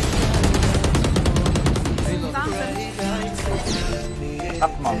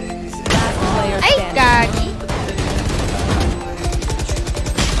 Top mo. Player Ay, standing. gagi.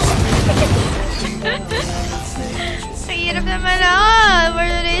 Ang hirap naman for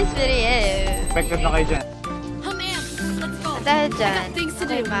today's video. Effective na kayo dyan. Come in. Let's go. Dahil I dyan, got things to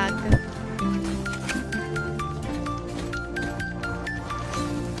do. may mag.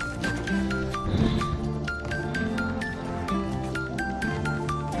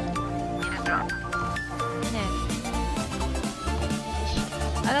 Yan.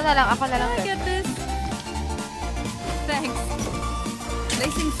 Ano na lang, ako na lang. I get this. Thanks.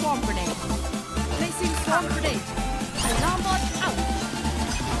 Placing swarm grenade. Placing swarm grenade. Alarm bot out.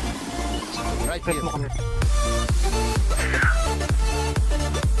 Right Set here. mo kami.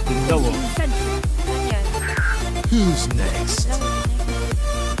 Window oh. Sentry. Yan. Who's next?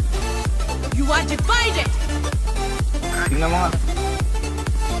 You are divided. Tingnan mo nga.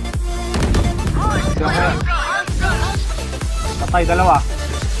 Sila kaya. Patay, dalawa.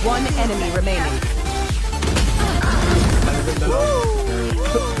 One enemy remaining. Dalawa.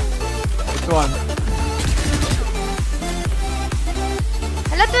 This one.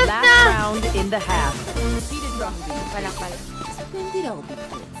 Hala, tulog Last na! round in the half. Walang pala.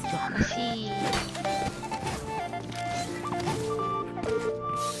 Kasi...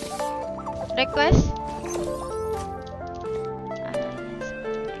 Request?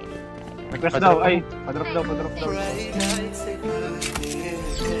 Request daw. Ay, padrop daw.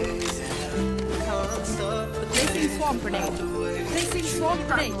 Placing swarm grenade. Placing swarm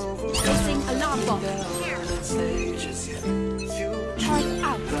grenade. Placing alarm bot. Charge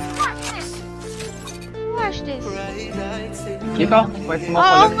out. Watch this. Dito, pwede mo Oo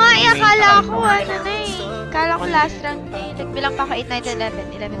ulit. nga, Main akala side ko mo. ano na eh. Akala ko last round na eh. Nagbilang pa ako 8, 9,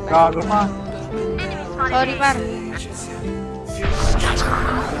 11. 11 pa. Gago ka. Sorry, par.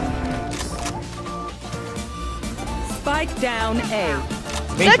 Spike down A.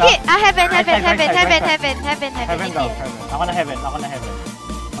 Base Lagi! ah. Heaven. Right side. Hindi Heaven daw, yan. heaven. Ako na heaven.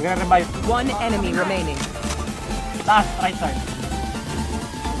 Magre-revive. One enemy remaining. Taas, right side.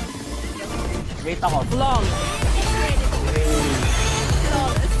 Wait ako. Long.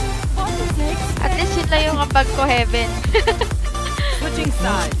 At least yun lang yung ambag ko, heaven. Switching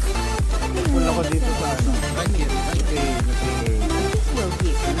sides. Pull ako dito sa ano. Right here. Right here.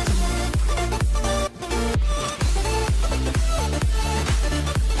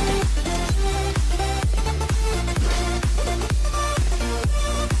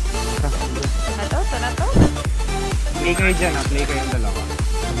 Ito na to. Play kayo dyan ha. Play kayong dalawa.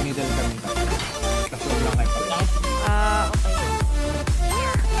 Mag-middle kami. Tapos huwag lang kayo pala. Okay.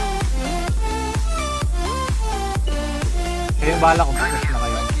 Kaya yung bala ko. Push na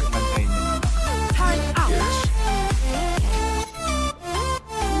kayo. Bantayin nyo. Time out.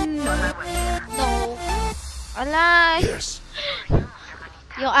 No. Alay.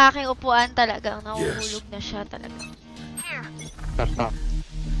 Yung aking upuan talagang nahuhulog na siya talaga. Stop.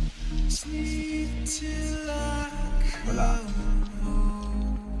 Wala.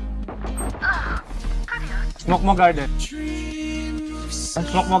 Smoke mo garden.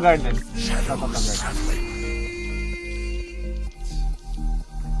 Smoke mo garden. Smoke mo garden.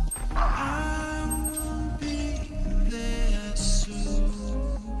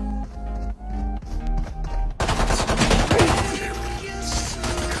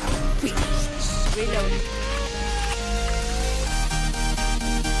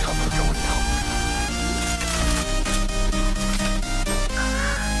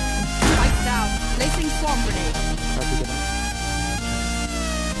 Spike down. Placing swarm grenade.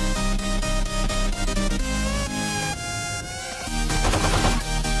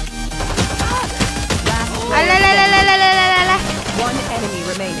 Alalalalalalalala. One enemy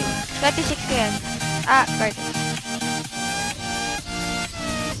remaining. 26 ko yan. Garden.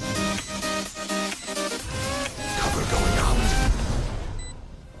 Cover going out.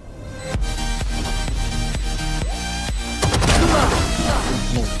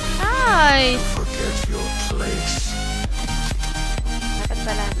 Nice! Forget your place.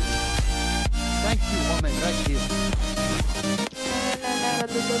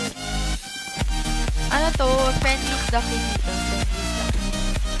 Ano to? Friendly's ducky dito.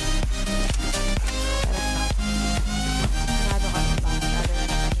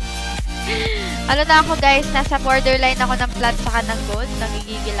 Ano na ako guys, nasa borderline ako ng plat saka ng gold.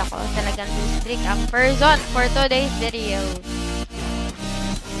 Nagigigil ako. Talagang lose streak ang person for today's video.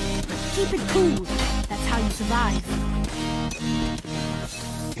 Keep it cool. That's how you survive.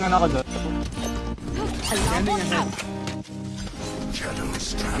 Tingnan ako doon. Alarm out.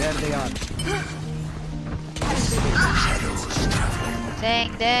 There they are.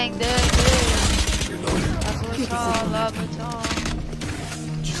 Dang. Labutong.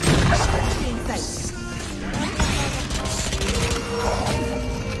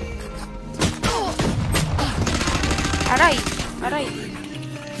 Aray.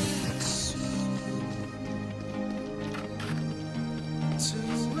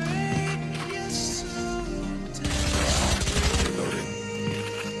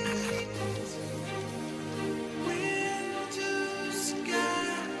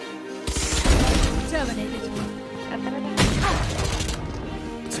 Terminated.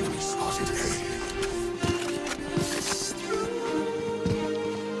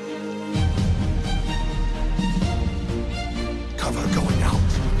 Cover going out.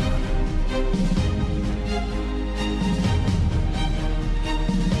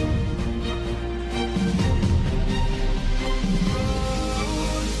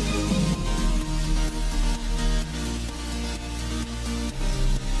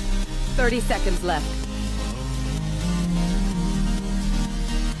 Seconds left.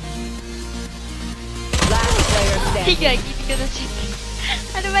 Last player standing. Gagiti ko na siya.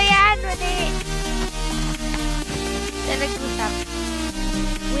 Ano ba yan? Mali. Siya nag-usap.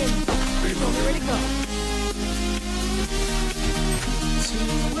 Win. Where to go?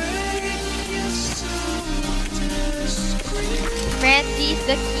 Friendly is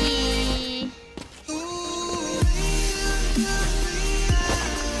the key.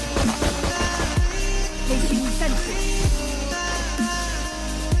 Placing sentry.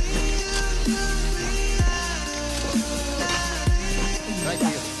 Right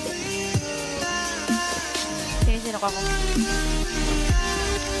here. Sino ko ako?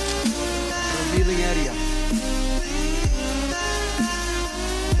 Revealing area.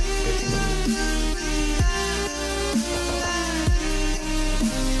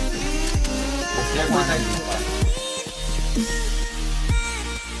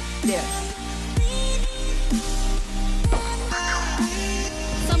 There.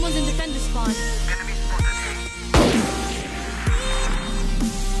 Someone's in defender spawn.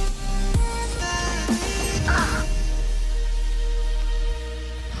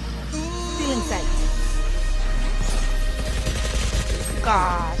 Feeling sight.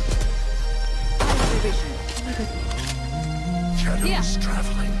 God. Shadows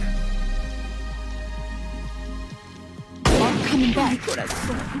traveling. Coming back.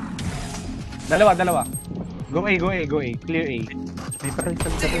 Dalawa. Go A. Clear A.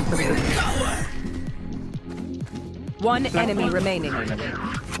 One enemy remaining.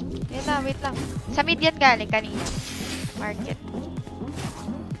 Yan na, wait lang. Sa mid yan galing kanina. Market.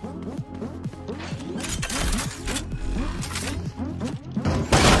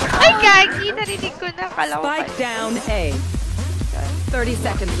 Ay, gagi! Narinig ko na. Kala ko Spike pa. down A. 30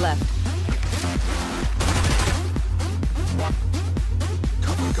 seconds left.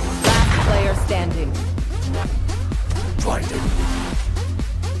 Last player standing. Blinded.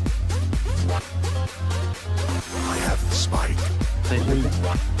 I have the spike.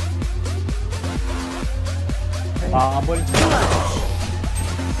 Pakakabol.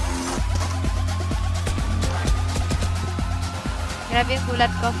 Grabe yung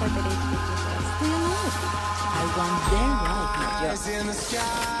gulat ko for today's video. I want their right, not yours. In the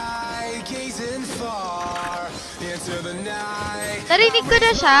sky, gazing far into the night. Narinig ko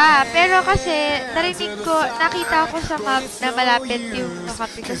na siya, pero kasi nakita ko sa map na malapit yung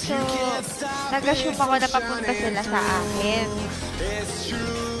nakapi ko. So, nag-assume ako na papunta sila sa akin.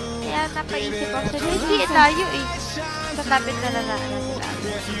 Kaya napaisip ako sa hindi, layo eh. Sa lapit na sila.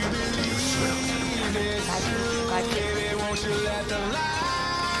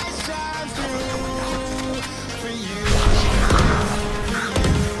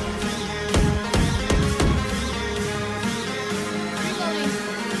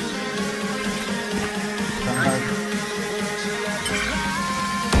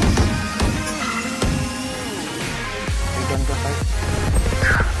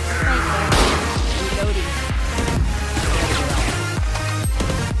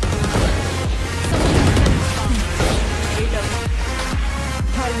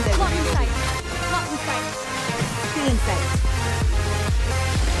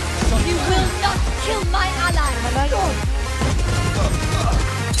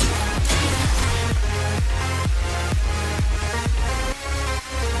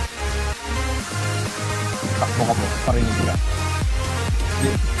 parinig ka.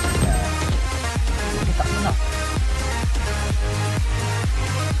 Kita mo na.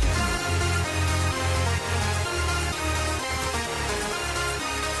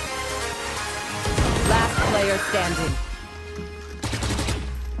 Last player standing.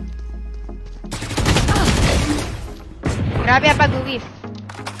 Grabe ang pag-whiff.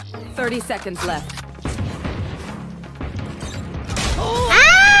 30 seconds left.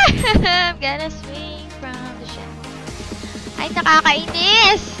 Ah! I'm gonna swing from the shadow. Ay,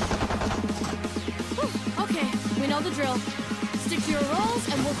 nakakainis! Okay, we know the drill. Stick to your roles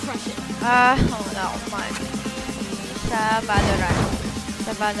and we'll crush it. Wala akong man. Sa Valorant.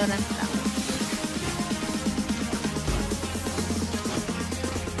 Sa Valorant lang.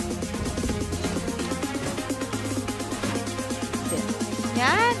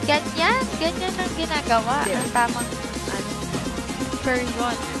 Yan, ganyan. Ganyan ang ginagawa. Ang tamang,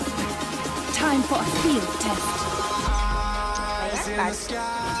 version. Time for a field test. Ayan,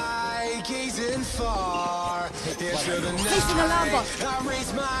 Placing alarm bot.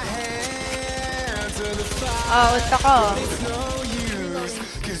 ult ako.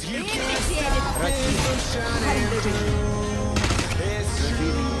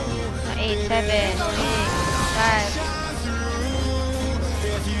 8, 7, 6, 5.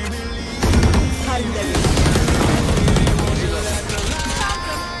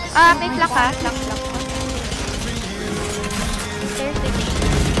 May flank ha? Flank. There's the game.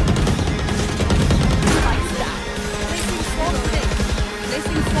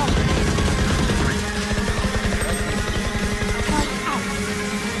 Placing swamp grenade. Flank.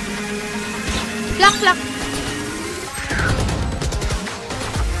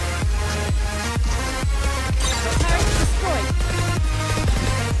 Turret destroyed.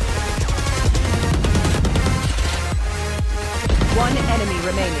 One enemy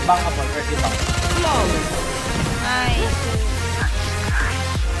remaining. Bang ka po, ready bang. Flawless. Nice.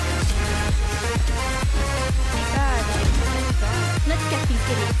 Oh my god. Let's get these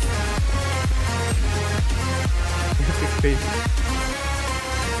idiots. Space.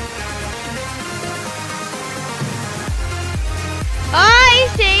 Ay,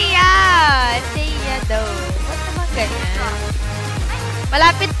 Seiya! Seiya daw. Ba't naman ganyan?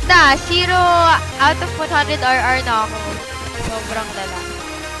 Malapit na. 0 out of 100 RR na ako. Sobrang lala.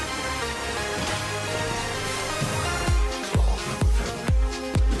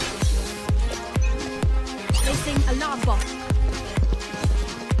 Placing alarm bot.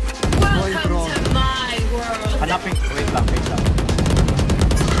 Welcome to my world. Hanapin. Wait lang.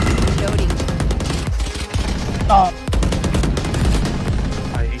 Loading. Stop.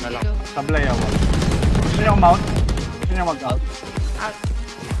 Ay, hinga lang. Tablay ako. Gusto niyo mount? Gusto niyo mag-out? Out.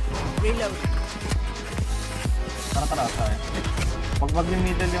 Reload. Tara, tayo. Pag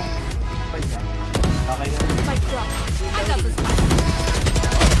mag-middle yung fight niya. Okay yun. Spike drop. I got the spike.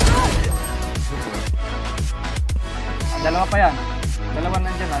 Dalawa pa yan. Dalawa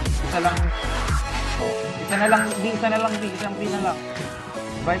nandyan ha. Isa lang. Isa na lang B. Isang B na lang.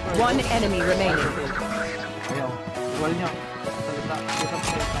 Viper. One enemy remaining. Ayaw. Wall nyo. Salita.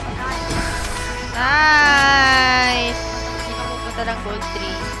 Nice! Hindi na pupunta ng gold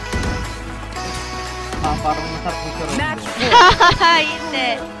 3. Parang masarap mo siya rin. Match. Hindi.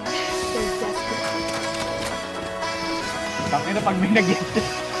 Tapos na pag may nag-get.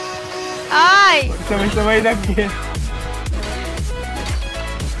 Ay! Sabay-sabay nag-get.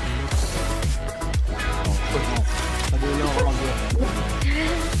 Nagulo ako mag-get.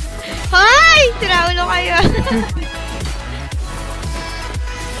 Hi! Sinaulo kayo.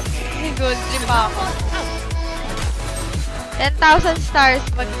 May gold 3 pa ako. 10,000 stars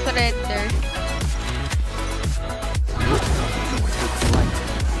mag-surrender.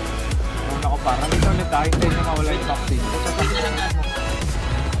 Una ko parang ito ulit tayo. Hintay na mawala yung toxic. Okay.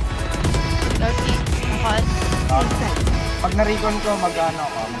 Nakon. Pag na-recon ko, mag-ano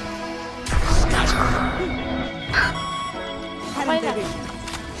ako.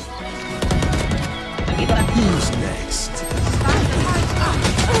 Okay lang. Who's next?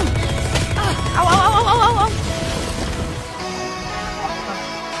 Aw!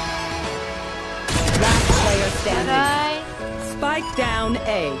 Last player standing. Aray. Spike down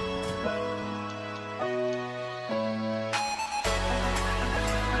A.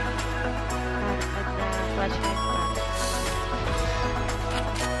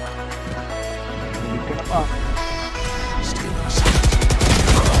 Hindi ka na pa.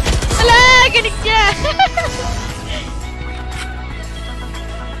 Ala! Ganig niya!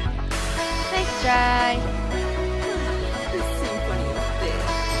 Nice try.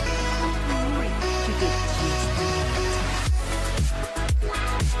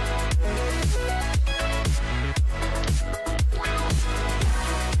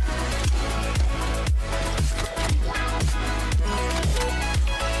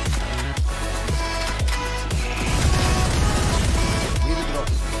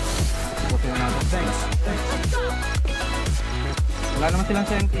 Wala naman silang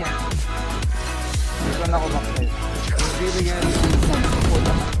senti eh. Dito na ako backside.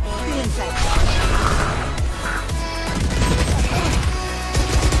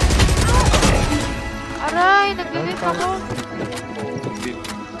 Aray, nag-whiff ako.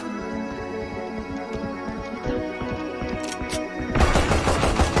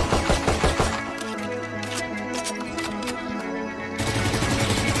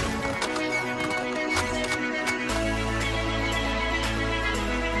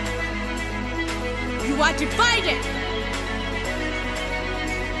 You are divided!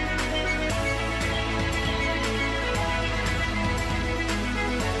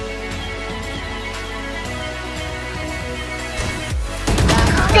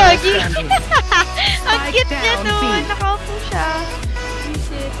 Gagi! Ang cute niya doon. Nakaupo siya.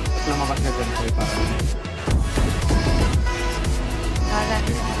 Shit. Lumabas na dyan sa'yo para. Kala.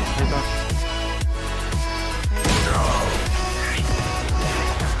 Dito.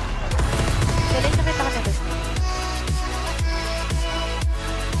 Galing nakita ko na doon.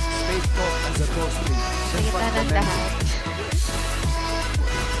 Space Force as a ghost thing. Nakita ng lahat.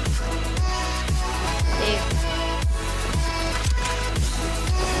 Save.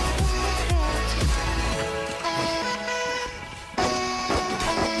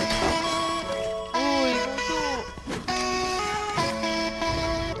 Uy, puso.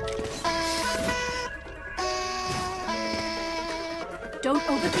 Don't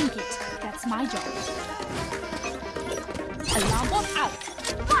overthink it. That's my job. Alarm bot out.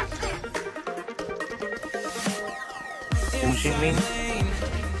 Pushing lane.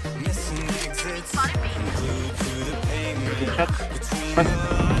 Good shot.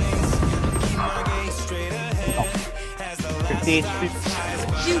 50 HP.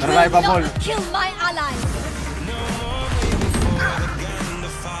 You will Survivable. not kill my ally.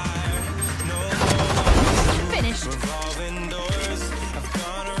 Finished.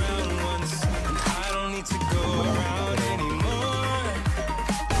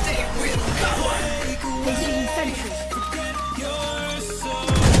 Placing sentry.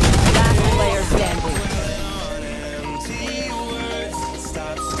 Last player standing.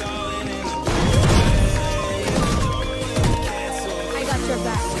 I got your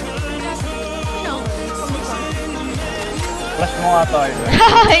back. You know, from the front. Flash mo nga to, idol.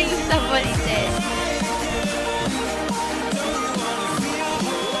 Ay, sa police.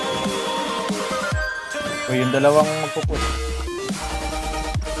 Uy, yung dalawang magpuput.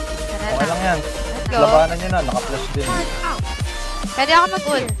 Okay lang yan. Let's go. Labanan nyo na, naka-flash din. Pwede ako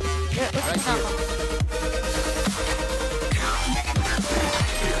mag-ult. Ult na ako.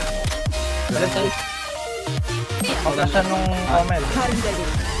 Mag-flash siya nung comment.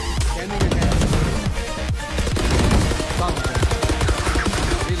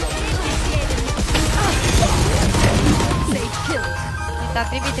 Sage killed. Ito,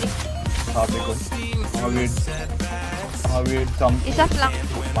 3v3. Sabi ko. Mga weird Isa flank.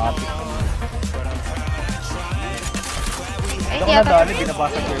 matik. Ay, Ito hindi ko na ata. dali,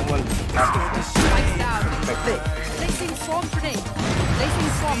 binabasa ko yung wall. Matik. Spike down. Placing swarm grenade. Placing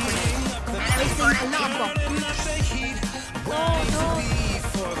swarm grenade. Placing alarm bot.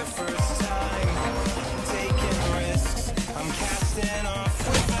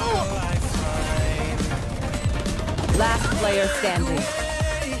 Last player standing.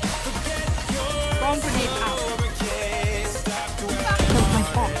 Swarm grenade out.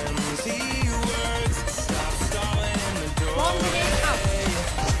 Swarm grenade out.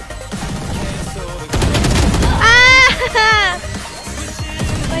 Ah!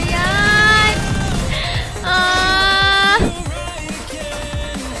 Ba yan? Ah!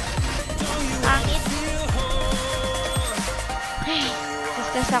 Pangit. Ay,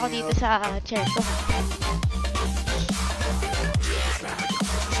 stress ako dito sa chair ko.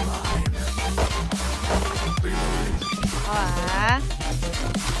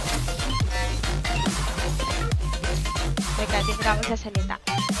 Teka, di mo na ako sasalita.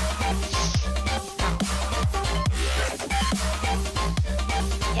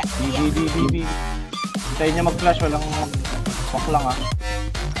 Yeah, BB. Hintayin niya mag-flash, walang mag-walk lang ah.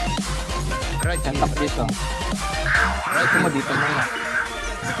 Sentak dito. Ito mo dito muna.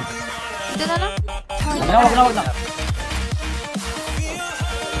 Dito na lang. Wag na.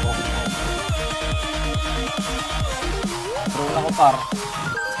 Throw na ko par.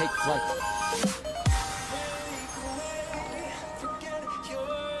 Take flight.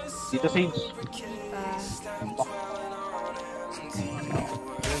 Dito Sage.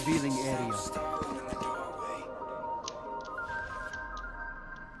 Revealing area.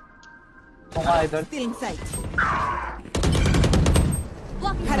 Kung ka idol. Feeling sight.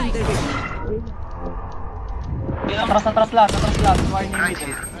 Cutting the ring. Atras lahat. Warning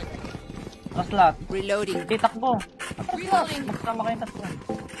middle. Atras lahat. Reloading. Hindi, takbo. Atras lahat. Magsama kayo tatlo.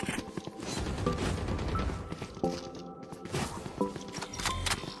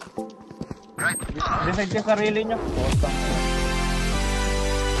 Decide yung sarili nyo.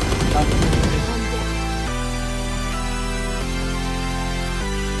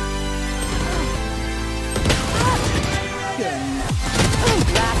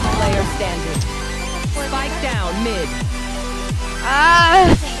 Last player standing. Spike down mid.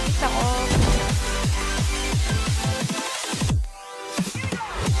 Nainis ako.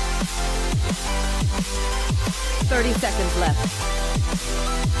 $30 seconds left.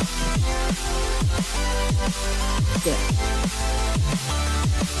 There.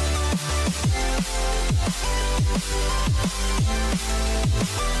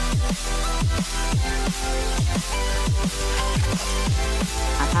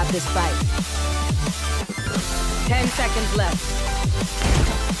 I have this fight. 10 seconds left.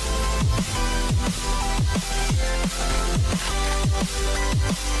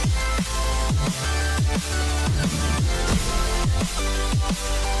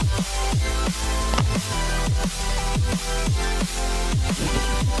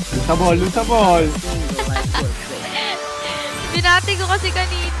 Lusa ball. Binati ko kasi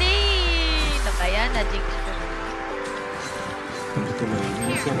kanina eh. Ano ba yan? Na-jinx ko.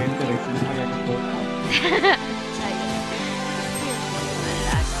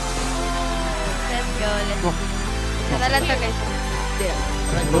 Let's go. Sana lang to guys.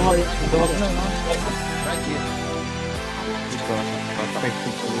 Duwag na, no? Right here. Ito, papakit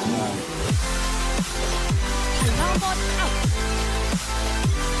ko ulit na.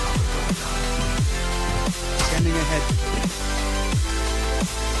 Scanning ahead.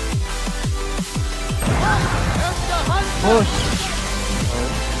 Push!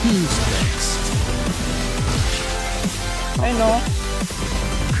 Who's next? Ay no.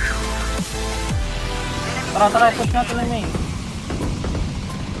 Tara, push natin na main.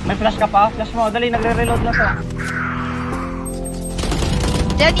 May flash ka pa? Flash mo, dali, nagre-reload na to.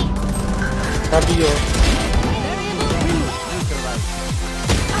 Jenny! Sabi yun.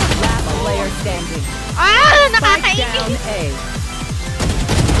 Last player standing. Nakakainis! Down A.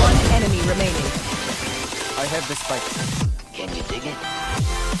 One enemy remaining. I have the spike. Can you dig it?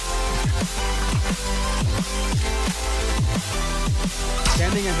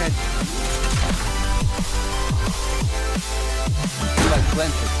 Scanning ahead. Flag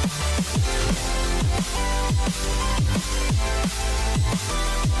planted.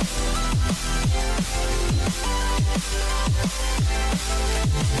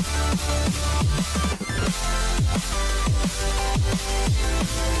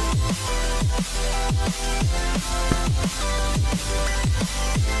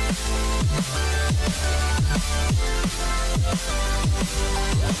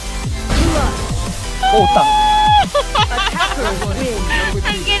 Puta!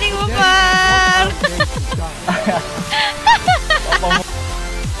 Ang galing mo, par!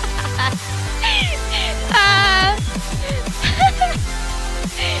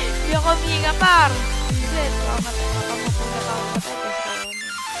 Hindi ako huminga, par! Shit,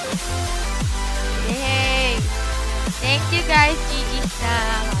 yay! Thank you guys, GG's na.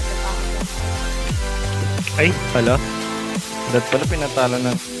 Ay, pala. Dad pala pinatalo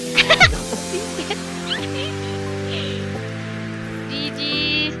na.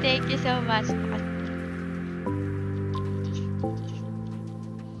 GG's, thank you so much.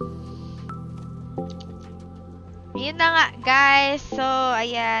 Yun na nga, guys. So,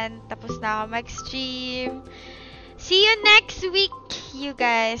 ayan. Tapos na ako mag-stream. See you next week, you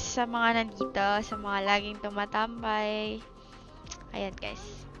guys. Sa mga nandito. Sa mga laging tumatambay. Ayan, guys.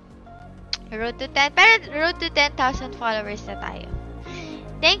 Road to 10. Pero road to 10,000 followers na tayo.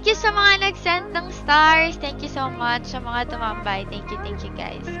 Thank you sa mga nag-send ng stars. Thank you so much sa mga tumambay. Thank you,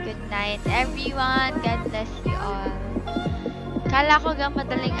 guys. Good night, everyone. God bless you all. Kala ko gang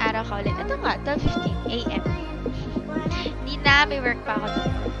madaling araw ka ulit. Ito nga, 12:15 AM. Hindi na, may work pa ako doon.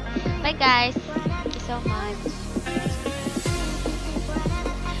 Bye, guys. Thank you so much.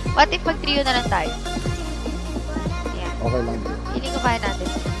 What if mag-trio na lang tayo? Yeah. Okay lang. Hindi ko kaya natin.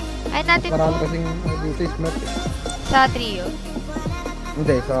 Kaya natin Marami to. kasing dito is not. Sa trio?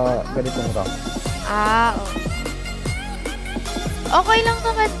 Hindi, sa ganitong rank. Okay. Okay lang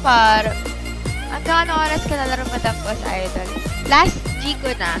naman, par. Hanggang ano oras ka nalaro Madam Boss Idol? Last G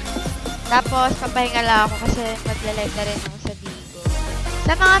ko na. Tapos, papahinga lang ako kasi magla-live na rin ako sa Bigo.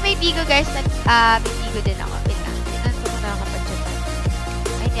 Sa mga may Bigo, guys, may Bigo din ako. Tinan ko muna nakapag-chat.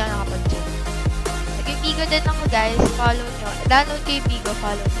 Ay, hindi ako nakapag-chat. Nag-Bigo din ako, guys. Follow nyo. Download ko yung Bigo,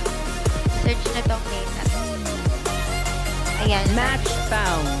 follow nyo. Search na tong name natin. Ayan. Match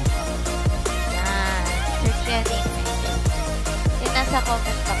found. Yan. Search yan eh. Yung nasa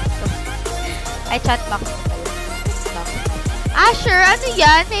comment box ko. Ay, chat box ko pala. Asher, ano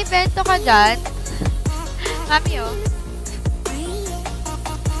yan? May evento ka dyan? Mami, oh.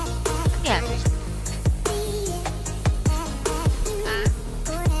 Yan.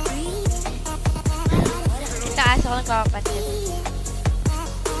 Itaas ako nagpapapansin.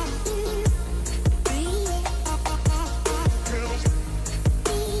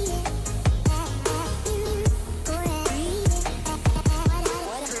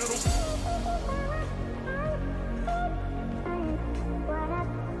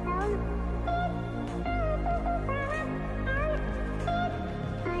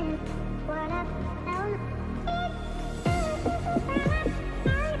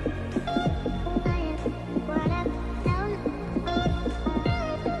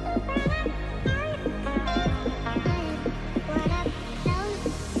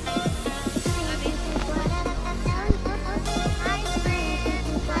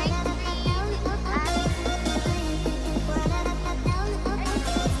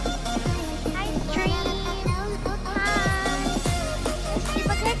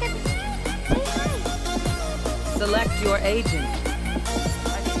 Select your agent.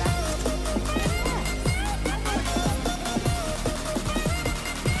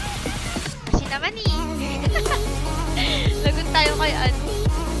 Kasi naman eh. Lagot tayo kay ano.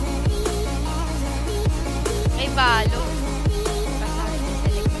 Kay Balo.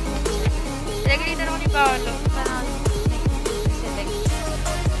 Select rin ako ni Balo. Parang select.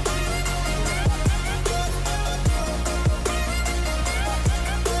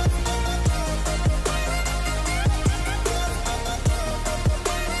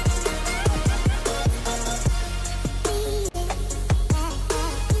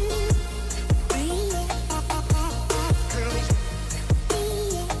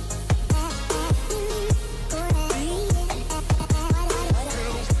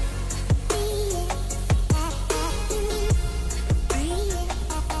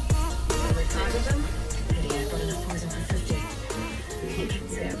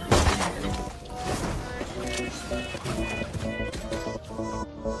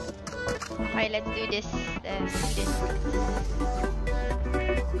 Okay, let's do this. There.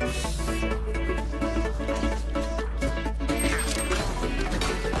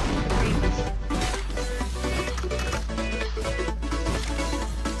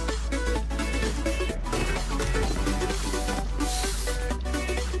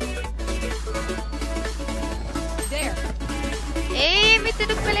 Eh, may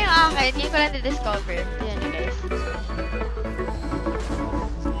tunog pala yung akin. Ngayon ko lang na-discover. Yan yun, guys.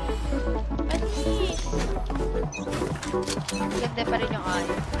 Ganda pa rin yung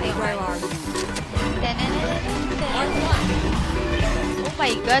akin. Where are you? Oh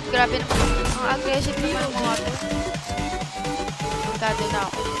my god, grabe naman. Ang aggressive naman mga to. Magkado na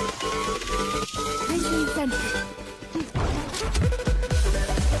ako.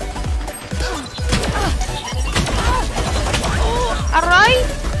 Oh, aray!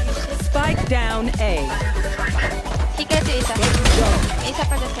 Spike down A. Secret yung isa. Isa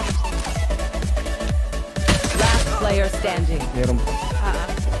pa dyan sa left. Last player standing. Meron pa.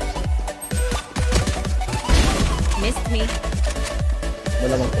 Missed me.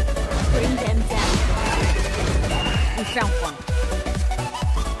 Malamang po. Bring them down. We found one.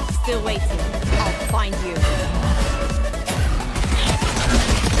 Still waiting. I'll find you.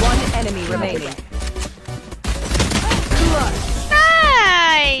 One enemy remaining.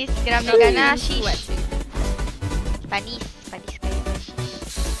 Nice! Grabe ka na, shish. Panis. Panis kayo na, shish.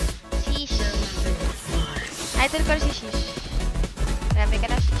 Shish. Idol ko si shish. Grabe ka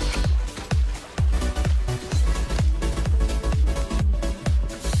na, shish.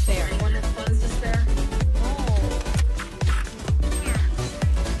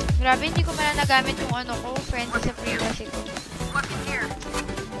 Grabe, hindi ko man nagamit yung ano ko, friend sa privacy ko.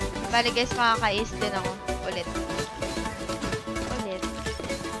 Bali guys, makaka-ace din ako. Ulit.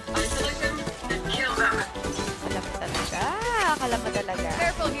 Akala mo talaga. Akala mo talaga.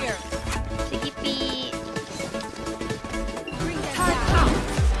 Careful here. Sige, P.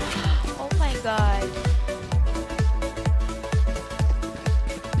 Oh my god.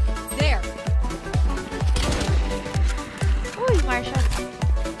 There. Uy, Marshall.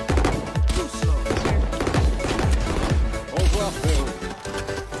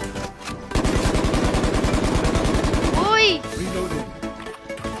 Uy! Reloading.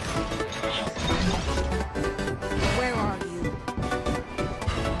 Where are you?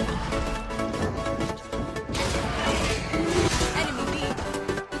 Enemy B.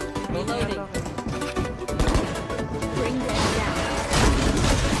 Reloading. Bring them down.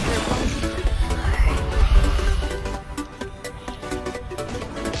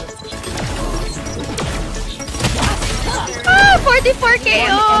 Ah! 44 KO!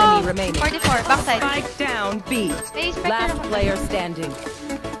 Enemy remaining. 44, backside. Spike down B. May spectre Last ako. player standing.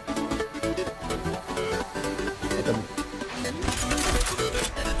 Ito.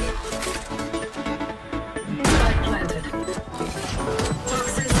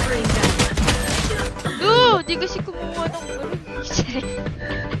 Di kasi kumuha ng ulo.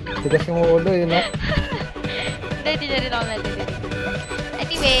 Tigas yung ulo yun, no? Hindi na rin ako nalilito.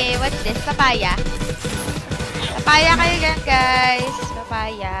 Anyway, what's this? Papaya. Papaya kayo yan, guys.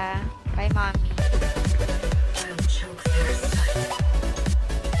 Papaya. Bye, mommy.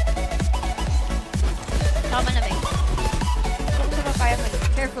 Tama na, Meg. Gusto ko sa papaya mo.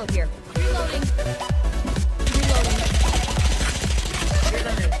 Careful here. Reloading. Reloading.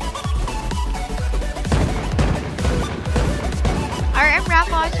 Reloading. RM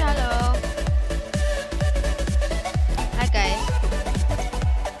Ramos, hello. Hi, guys.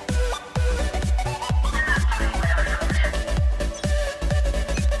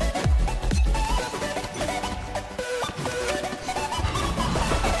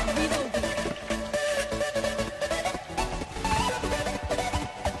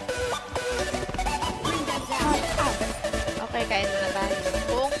 Okay, kain muna tayo.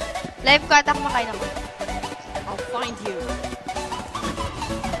 Kung live ko attack, makain ako. I'll find you.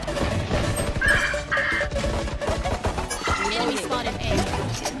 Enemy spotted A.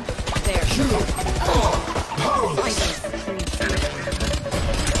 There.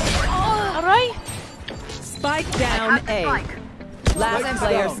 Aray! Spike down A. Last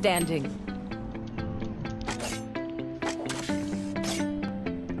player standing.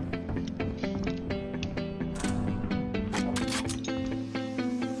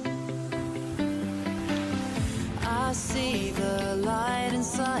 I see the light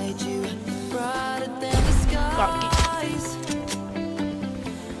inside you, brighter than the skies.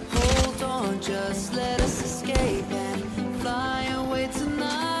 Hold on, just let us escape and fly away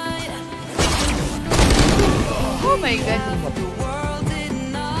tonight. Oh my god. The world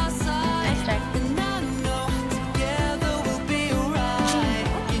in our sight. Nice try. And I know together we'll be right.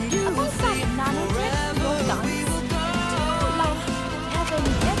 Can you see forever we will go?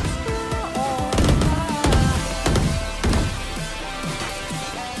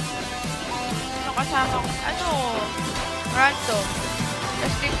 Ano kasama ko? Ano? Random.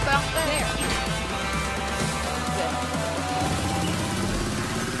 Tapos click ko lang there.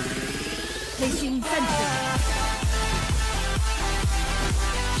 Placing sentry.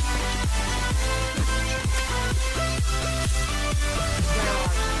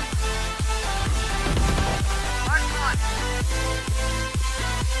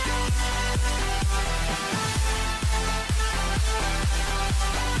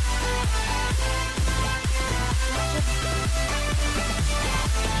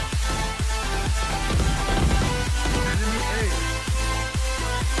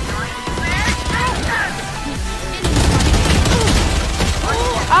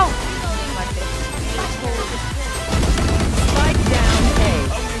 Ow! Spike down A.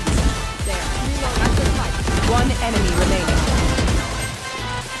 There. Reloading. One enemy remaining.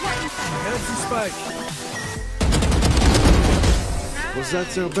 Healthy spike. Was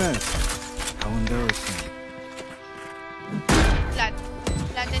that so bad? How embarrassing. Flat.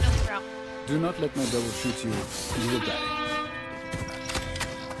 Platinum rock. Do not let my double shoot you. You will die.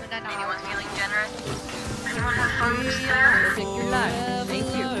 Wala na ako. Protect your life. Thank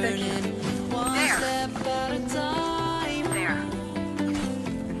you. There.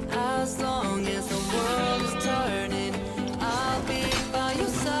 As long as the world is turning, I'll be by your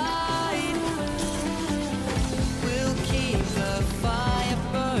side. We'll keep the fire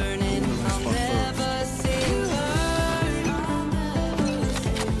burning. I'll never see you hurt.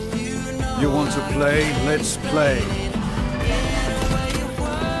 You want to play? Let's play.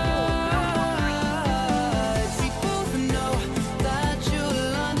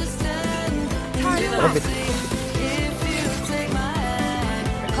 Rabbit.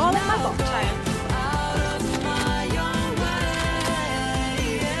 Calling my bot.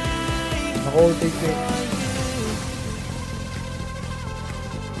 Naka-ultate ko eh.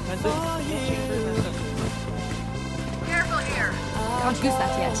 Can't use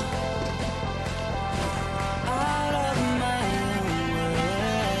that yet.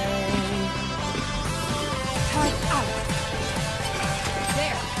 Turret out.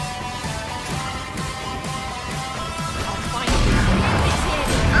 There. I'll find you.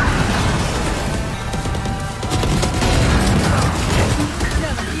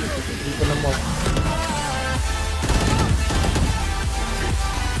 Dito na mo.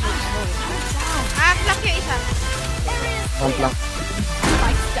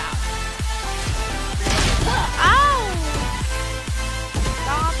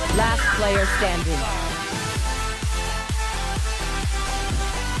 Last player standing.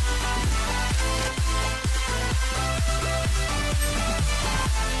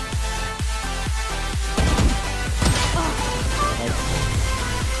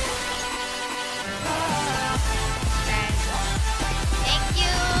 Thank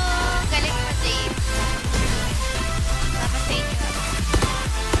you! Galing mo, Jade. Salamat sa inyo.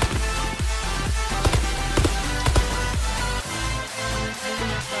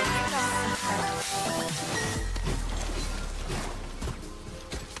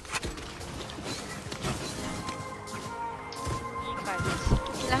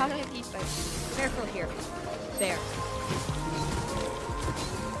 Lahat ng D-pad. Careful here. There.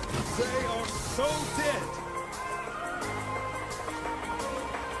 They are so dead.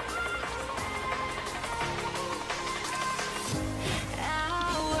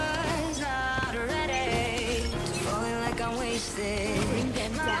 Bring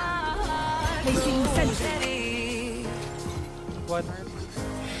them down. Placing sentry. What?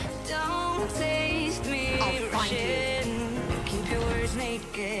 Don't taste me. I'll find you. Keep your words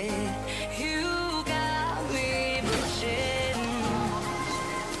naked. You got me pushing.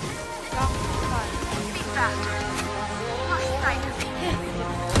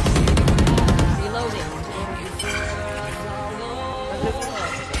 Reloading.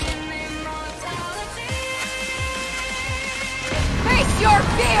 Face your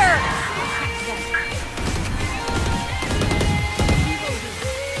fear!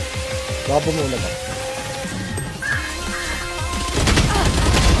 Baka muna ba?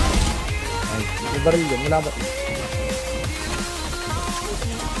 Ay, may baril yun. Wala ba?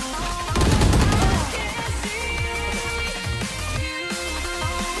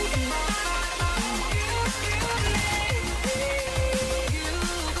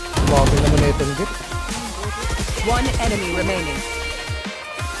 Bakit naman na itong git? One enemy remaining.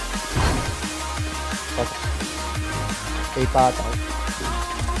 Kay Pataw.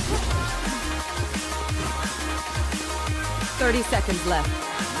 30 seconds left.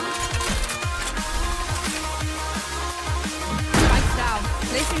 Spikes down.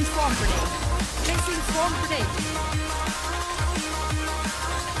 Placing swarm grenade. Placing swarm grenade.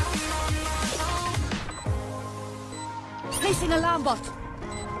 Placing alarm bot.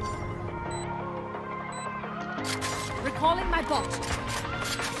 Recalling my bot.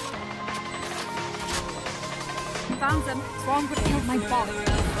 Found them. Swarm grenade my bot.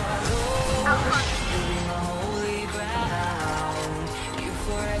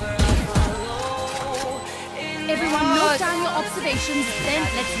 Everyone note down your observations, then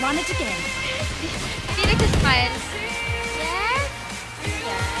let's run it again. Hindi nag-smile. Yes?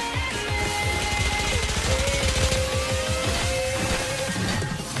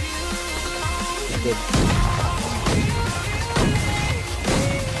 Good.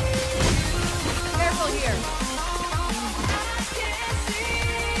 Careful here.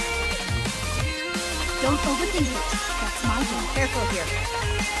 Don't overthink it. That's my job. Careful here.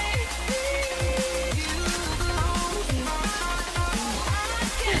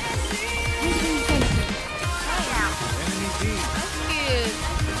 Enemy B. Cute.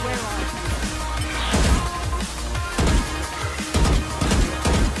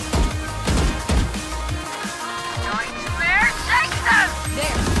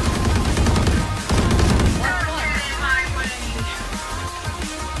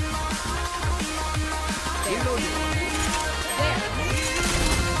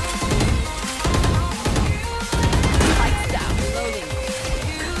 Spikes down. Loading.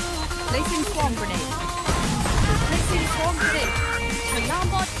 Placing swarm grenade. Placing swarm grenade. Alarm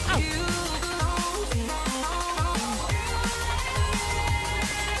bot out.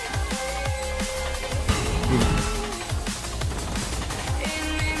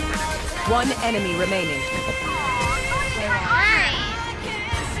 One enemy remaining. Nice.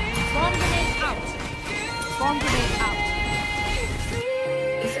 Swarm grenade out. Swarm grenade out.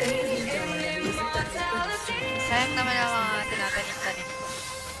 Sayang naman ang mga tinatanim-tanim ko.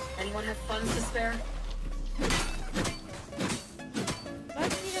 Anyone have funds to spare?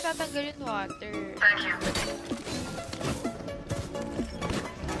 Bakit hindi natatanggal yung water?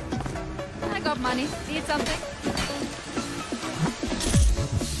 I got money. Need something?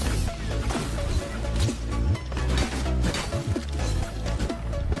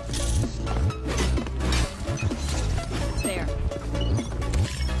 There.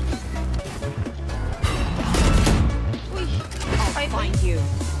 Uy! Okay ba? Find you.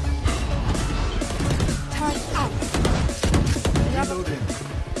 Turn out. Reloading.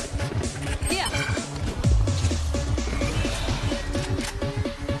 Here.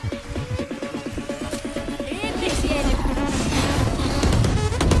 Initiated.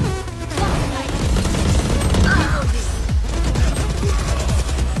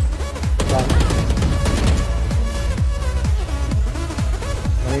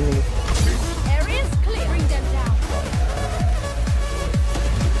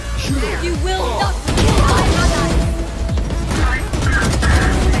 You will not.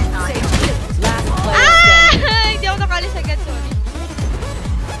 Last player standing. Hindi ako nakalis agad, sorry.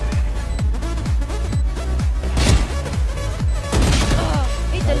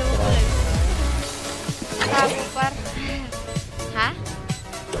 Ay, dalawa ko lang. Tapo par. Ha?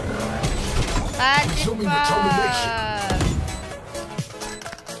 Budget par. Hindi siya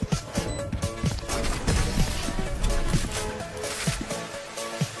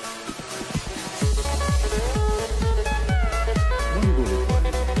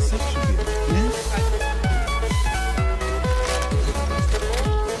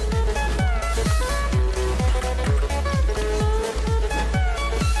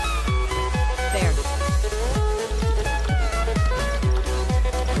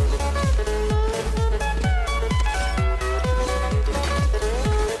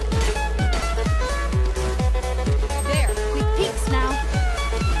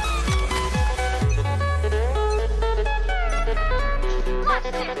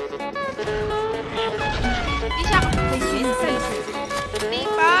Hindi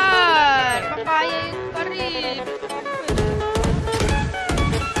par. Papaya yun pa rin.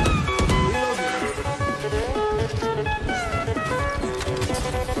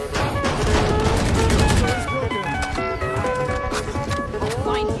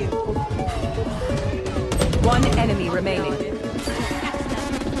 Find you. One enemy remaining.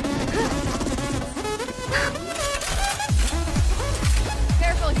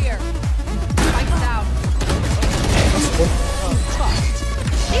 Careful here. Spike down.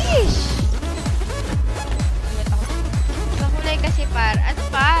 Sheesh! Mahulay kasi par. Ano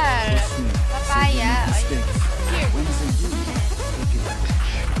par? Papaya. Ay.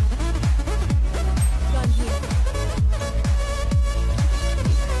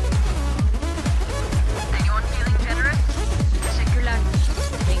 Anyone feeling generous? Check your lunch.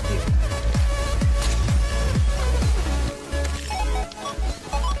 Thank you.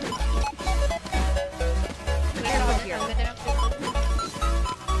 Careful here. Ang ganda ng picture.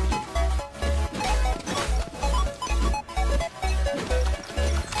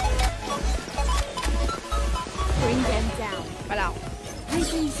 Bring them down. Wala ako.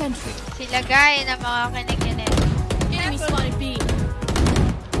 Placing sentry. Sila gaya ng mga kinikinin. Enemy spotted B.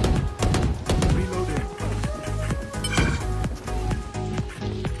 Reloading.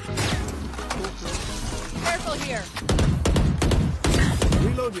 Careful here.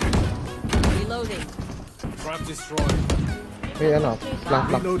 Reloading. Reloading. Trap destroyed. May ano, flank.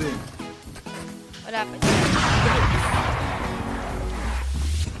 Reloading. Wala pa.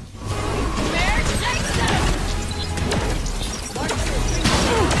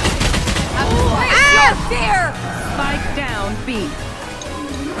 Fear! Spike down, B.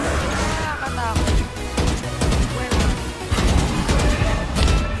 Nakakatakot.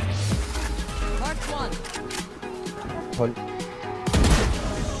 Mark one. Hold.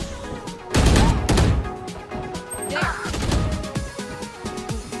 There.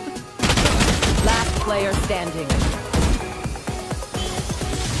 Last player standing.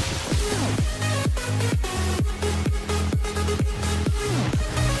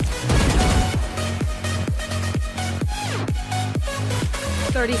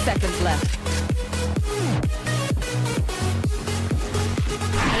 Thirty seconds left.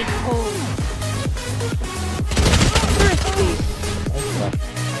 Thrifty.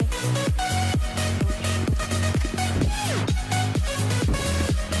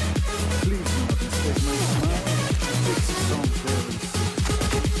 Please do not mistake my smile. Takes it down very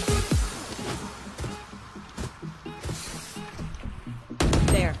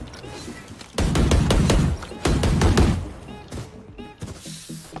There.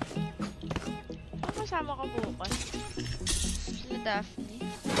 Ano kasama ko bukas? Sila Daphne.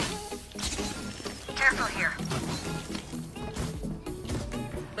 Careful here.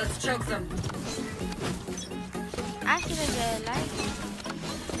 Let's choke them. Ah, sila Jelay.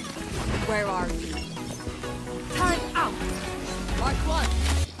 Where are you? Turn out. Mark one.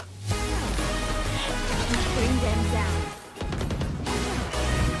 Bring them down.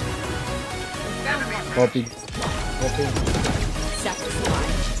 Copy. Copy.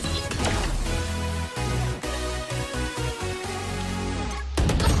 Satisfied.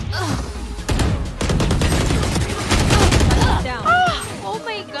 Down. Oh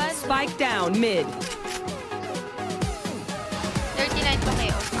my God! Spike down, mid. 39 pa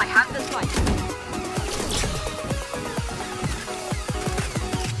kayo. I have this one.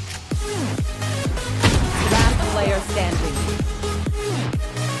 Last player standing.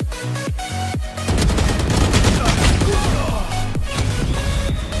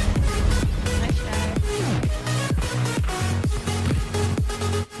 Nice try.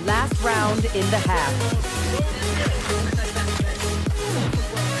 Last round in the half.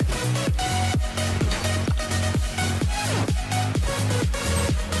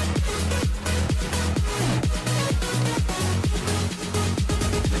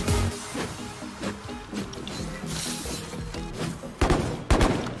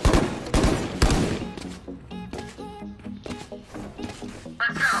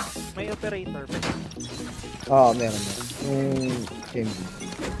 May operator. Oo, meron na. Game.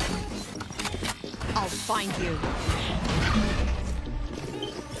 I'll find you.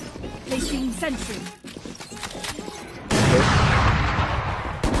 Placing sentry.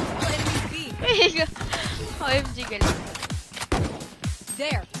 OMG galing.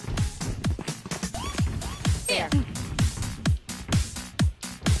 There. There.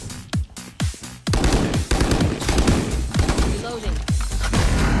 Reloading.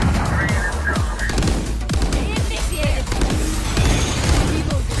 Initiated.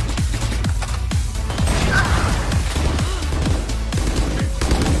 Reloading.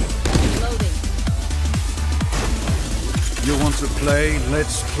 Reloading. You want to play?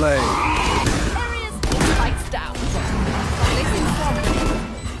 Let's play. Lights down. Placing swarm grenade.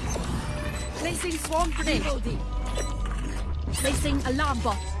 Placing swarm grenade. Placing alarm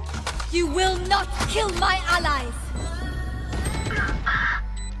bot. You will not kill my allies.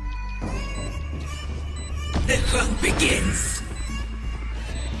 The hunt begins.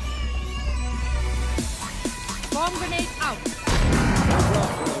 Swarm grenade out.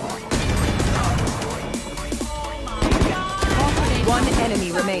 One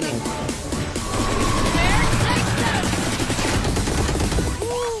enemy remaining.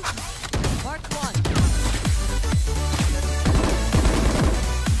 Mark one.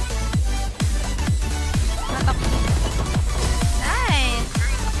 Nice.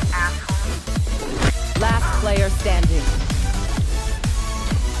 Last player standing.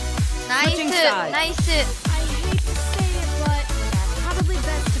 Switching Nice. sides. Nice. I hate to say it, but probably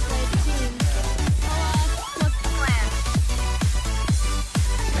best to play the team. What's the plan?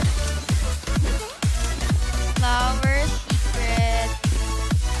 Flower secret.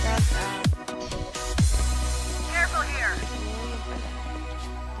 Drop out. Careful here.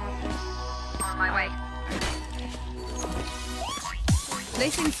 On my way.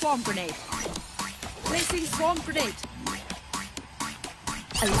 Placing swarm grenade. Placing swarm grenade.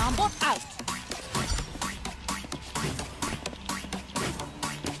 Alarm bot out.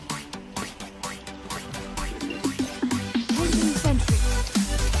 Placing sentry.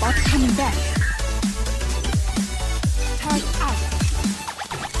 Bot coming back. Turret out.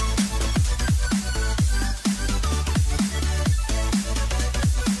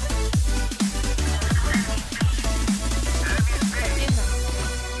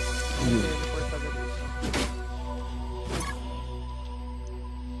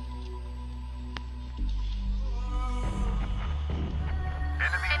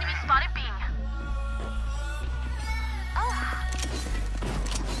 Enemy spotted beam.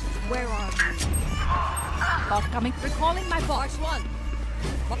 Where are you? Bot coming. Recalling my bot. One.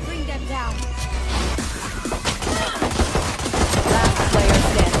 Bot bring them down. Last player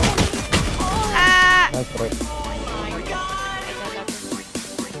standing. Ah! That's right.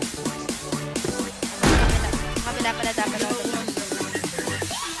 Kabila pala dapat ako.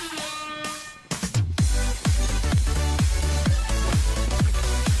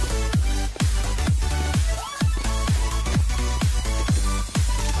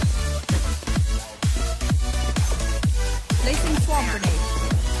 Placing swarm grenade.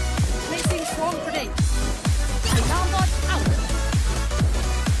 Placing swarm grenade. Alarm bot out.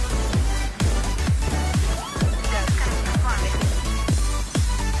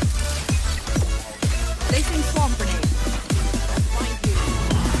 Placing swarm grenade. Find you.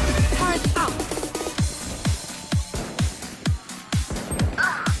 Turret out.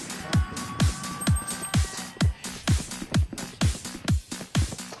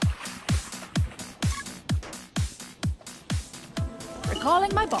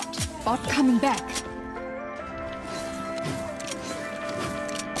 Recalling my bot. Bot coming back.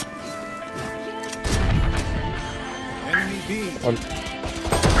 Enemy B. Good.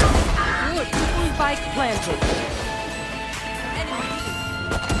 Spike planted.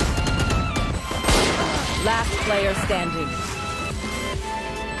 Last player standing.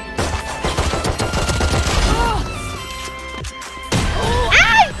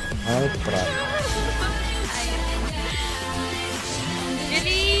 Nice try.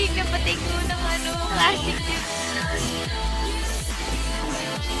 Galing! Napatay ko ng classic tip.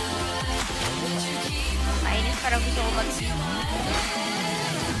 Mainit, parang gusto ko mag-sip.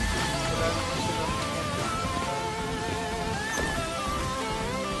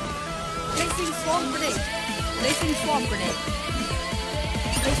 Placing swarm grenade. Placing swarm grenade.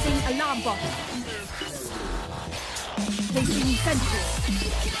 Placing alarm bot. Placing sentry.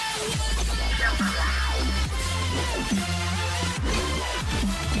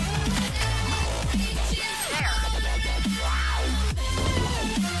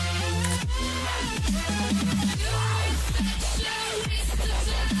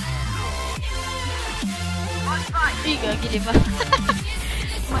 Ay, gagi, di ba?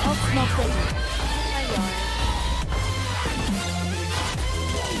 My ult's not ready. Ayun.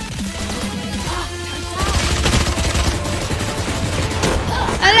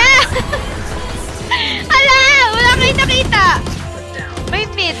 Ala! Ala! Wala kayo nakita! May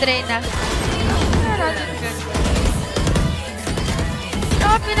mid-ray na. Naradin ka.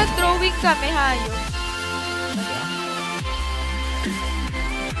 Saka pinag-drawing kami, hayo.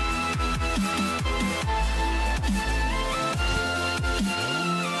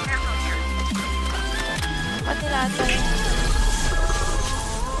 Patilata yun.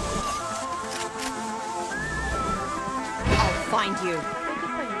 I'll find you.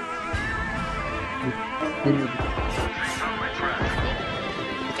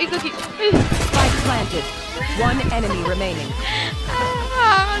 Ay, gagi. Spike planted. One enemy remaining.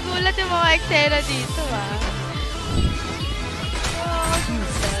 Nakakagulat yung mga eksena dito, ah.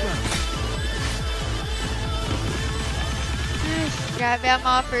 Grabe ang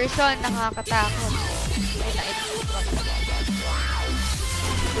mga person, nakakatakot.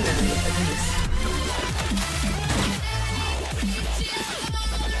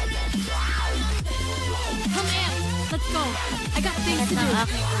 Come in. Let's go. I got things to do.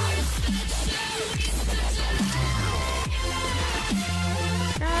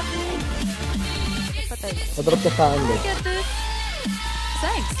 Grabe. Patay. Padrop ka sa akin, guys.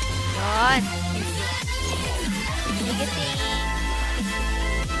 Thanks. Yun. Negative.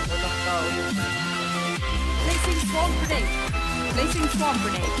 Placing swarm grenade. Placing swarm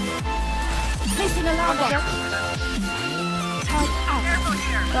grenade. Placing alarm bot. Target out.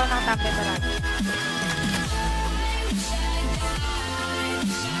 Ito nang tampe parang.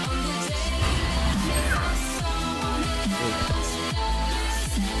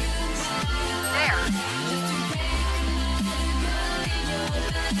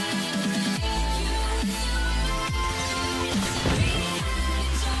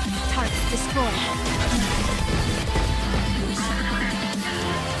 Target destroyed.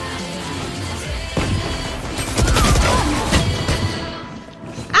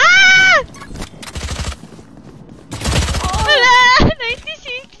 Ah! Wala!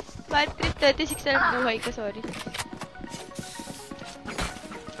 96! Bad trip, 26 na lang buhay ko, sorry.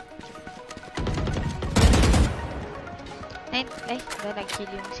 Ay,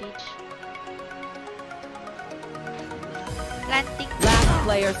 nag-kill yung Sage. Planting. Last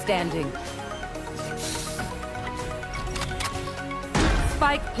player standing.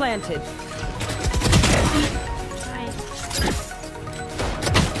 Spike planted. Nice.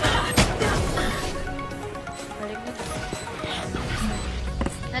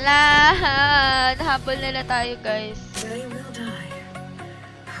 Nala! Nahabol na tayo, guys. They will die.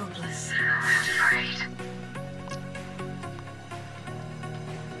 Hopeless.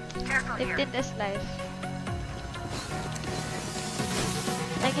 15 is life.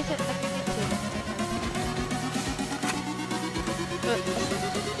 Nag-isip sila. Good.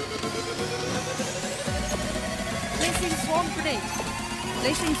 Placing swarm grenade.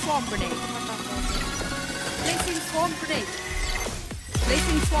 Placing swarm grenade. Placing swarm grenade.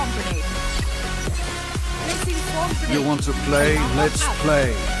 Placing swarm grenade. Placing swarm grenade. You want to play? Let's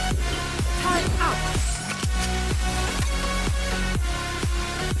play. Time out.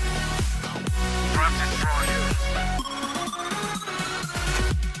 Front destroyer.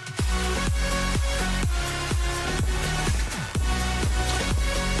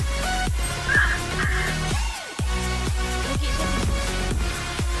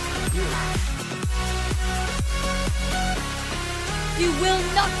 You will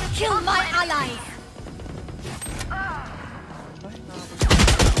not kill my ally.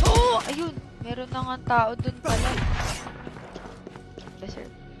 Oh! Ayun! Meron na nga tao dun pala. Yes, sir.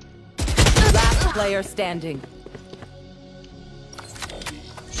 Last player standing.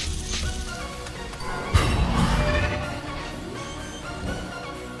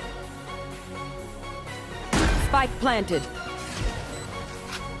 Spike planted.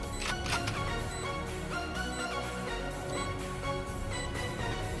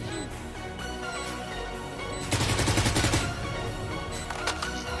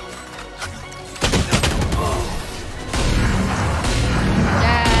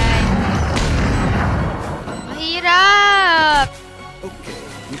 Mahirap! Okay,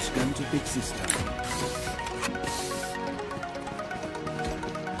 Which gun to pick this time?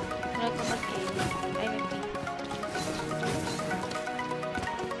 Try ko mag-MMP.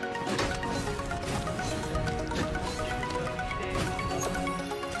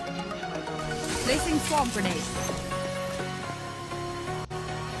 Placing swarm grenade.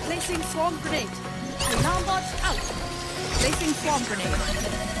 Placing swarm grenade. Alarm bot out. Placing swarm grenade.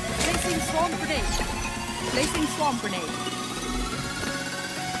 Placing swarm grenade. Placing swarm grenade.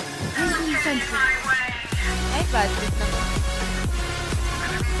 Placing sentry. Ay, bad trip naman.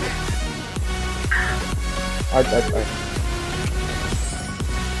 Art.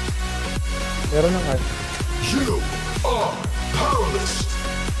 Meron ng art. You are powerless.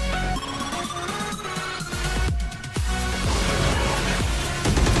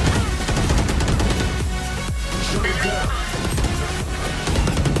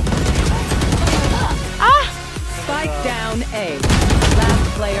 Spike down A. Last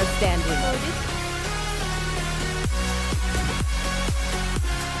player standing.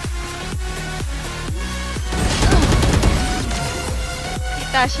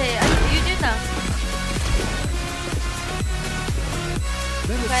 Kita siya eh. Ay, yun ah.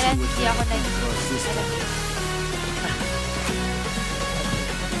 Kaya hindi ako alam.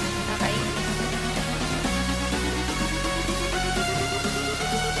 Nakainis.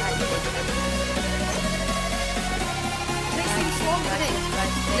 Placing swarm grenade.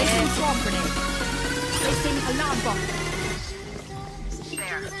 Placing swarm grenade. Placing alarm bomb.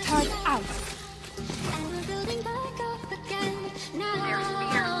 Turret out.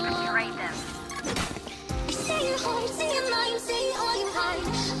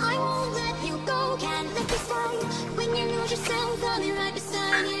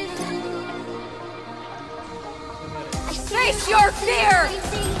 Face your fear!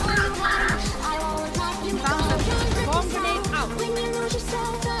 Bomb grenade out.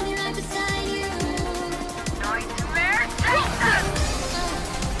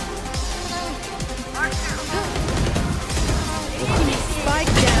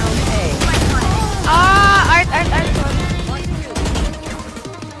 Spike down A. Art, sorry.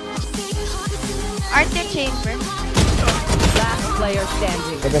 Art yung chamber. Last player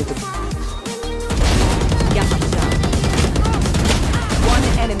standing. One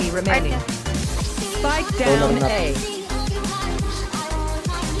enemy remaining. Spike down A.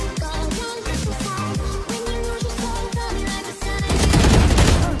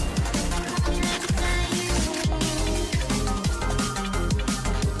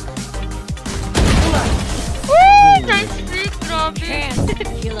 Woo! Nice trick, grabe.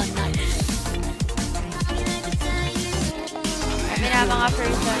 Kami na mga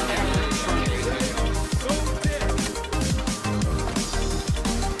first one.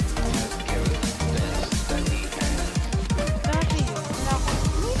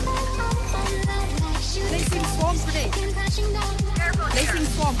 Placing swarm grenade. Placing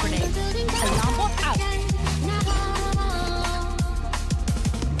swarm grenade. Alarm bot out.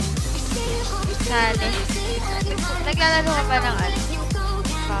 Sali. Naglalaro ka ba ng ano?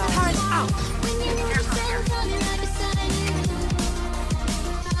 Turret out.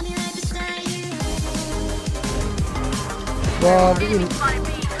 Grabe yun.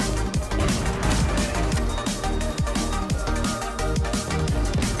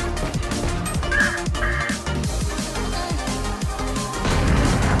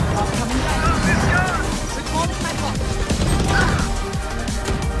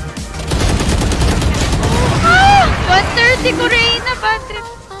 Si Corina, bad trip.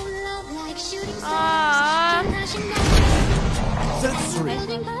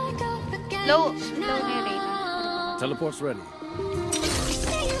 Low na yung Reina. Teleport's ready.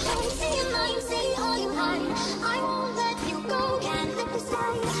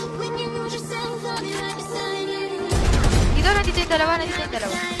 Nandito yung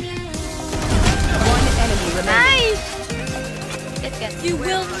dalawa. One enemy remaining. Nice! Get. You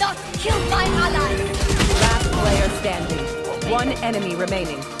will not kill my ally. Last player standing. One enemy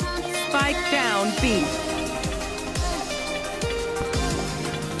remaining. Spike down B.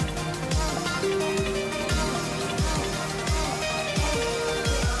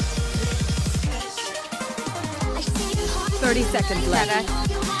 Seconds left.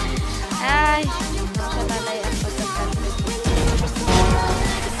 Ay, nakalalay ang pagkakataon.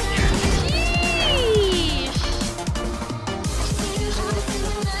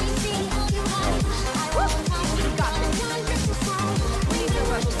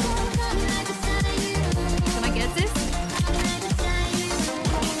 Can I get this?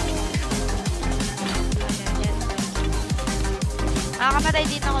 Makakamatay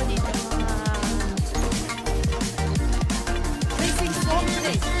din ako dito. Placing swarm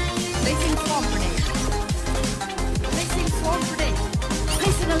grenade.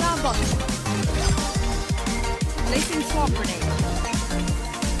 alarm bot. Placing swarm grenade.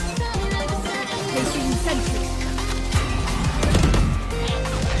 Placing sentry.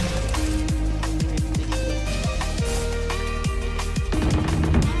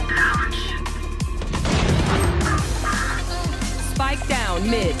 Spike down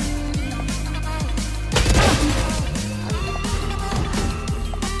mid.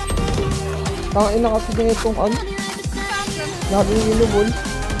 Tangin na kasi din itong lagi yung ilubol.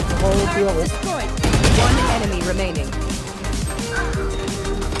 Nakauti ako. One enemy remaining.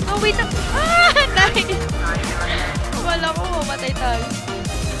 Oh, wait na. Nice! Wala ko, mamatay tayo.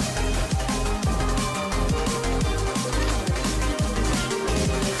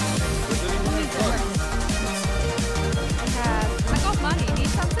 I got money.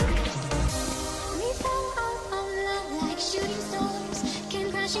 Need something?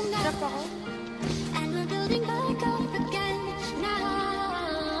 Drop ako.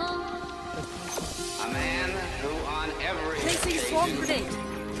 Placing swarm grenade.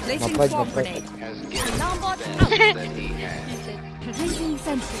 Placing Mapad, swarm mapad. grenade. Alarm bot out. Placing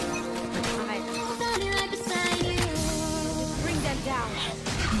sentry. Bring them down.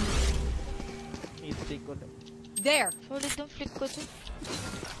 I-take ko lang. There. Solid yung flick ko to.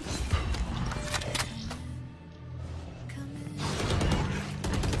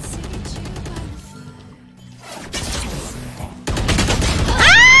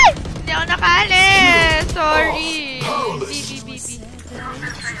 Ay! Hindi ako nakali! Sorry! B.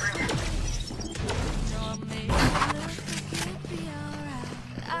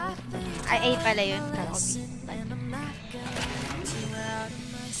 Ay, A pala yun. Kala ko B.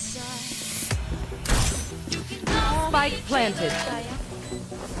 Spike planted.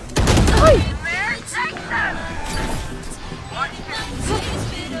 Ay!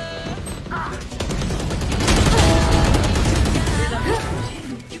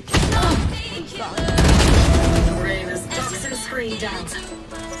 Raven's toxin screen down.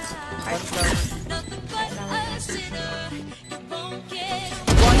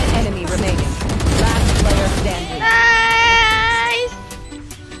 One enemy remaining. Last player standing. Nice!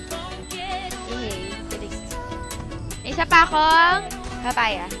 Isa pa akong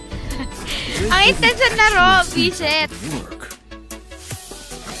papaya. Ang intense ng laro, visit.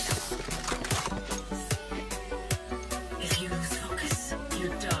 If you lose focus,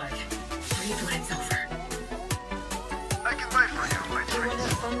 you die. Breathe when it's over. I can wait for you, my You friend. want to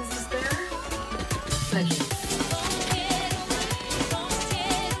have funds to spare? Thank you.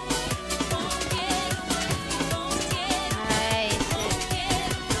 Nice.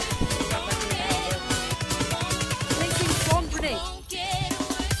 Placing swarm grenade.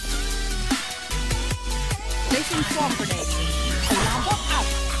 Placing swarm grenade. Alarm bot out.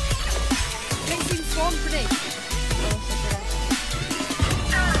 Placing swarm grenade.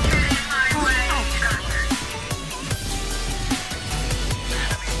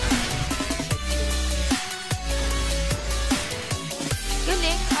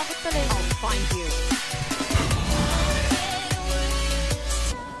 Galing, abot pala yun. I'll find you.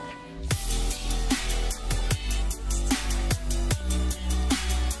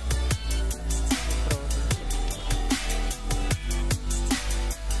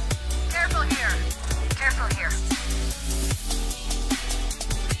 Careful here. Careful here.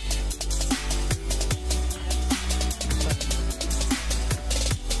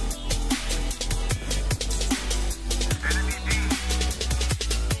 Enemy B.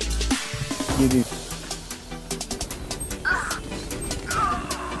 GG.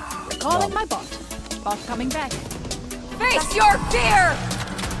 Calling my bot. Bot coming back. Face your fear!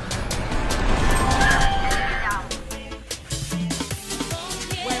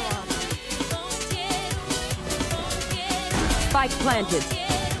 Where are you? Spike planted.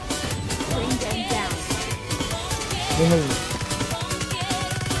 Bring them down. Ganun.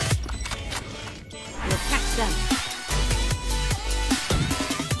 We'll catch them.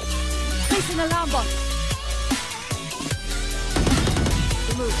 Placing alarm bot.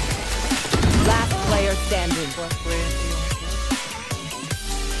 Last player standing.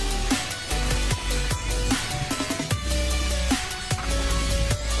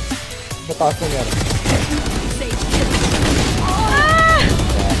 Sa taas na meron.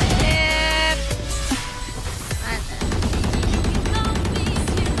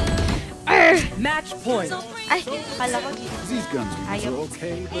 Match point. Ay, akala ko. These guns Ayaw. are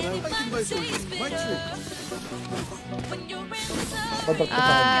okay, but I can buy something. My trick. Padrop ka sa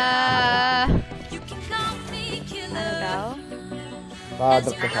kanya. Ano daw?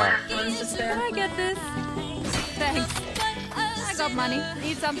 Padrop ka sa akin. Funds to spare? Can I get this? Thanks. I got money.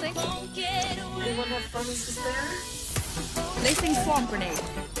 Need something? You want to have funds to spare? Placing swarm grenade.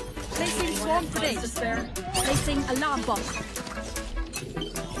 Placing swarm grenade. Placing alarm bot.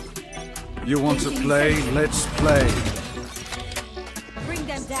 You want to play? Let's play. Bring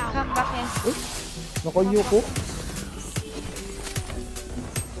them down. Come back yan. Nakayuko.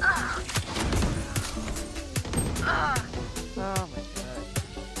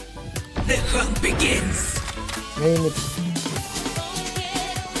 The hunt begins. Mainit.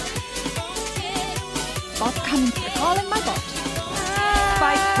 Bot coming. Calling my bot.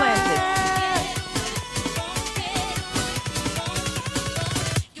 Spike planted.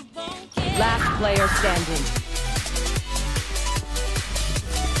 Last player standing.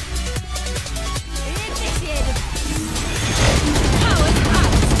 Initiated. Powers out.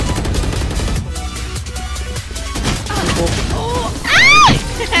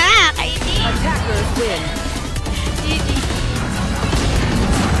 Kainis! Attackers win. GG.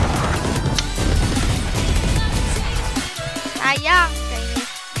 Sayang! Kainis.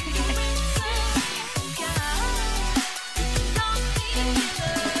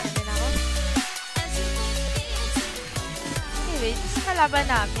 Anyway, this is kalaban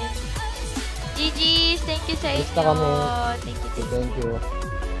namin. GG's! Thank you sa inyo. Basta kami. Thank you. Thank you.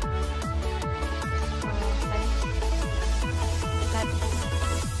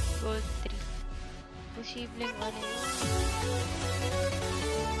 Gold 3. Posibleng ano yun.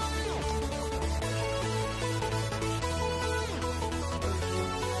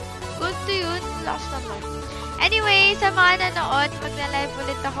 Good to yun. Last naman. Anyway, sa mga nanood, magna-live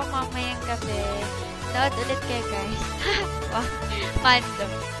ulit ako mamayang gabi. Nood ulit kayo, guys. Wow.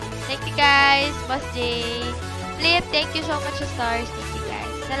 Random. Thank you, guys. Boss J. Flip, thank you so much sa stars. Thank you,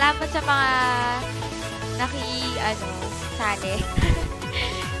 guys. Salamat sa mga sali.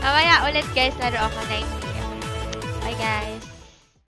 Mamaya ulit, guys. Laro ako 9 p.m. Bye, guys.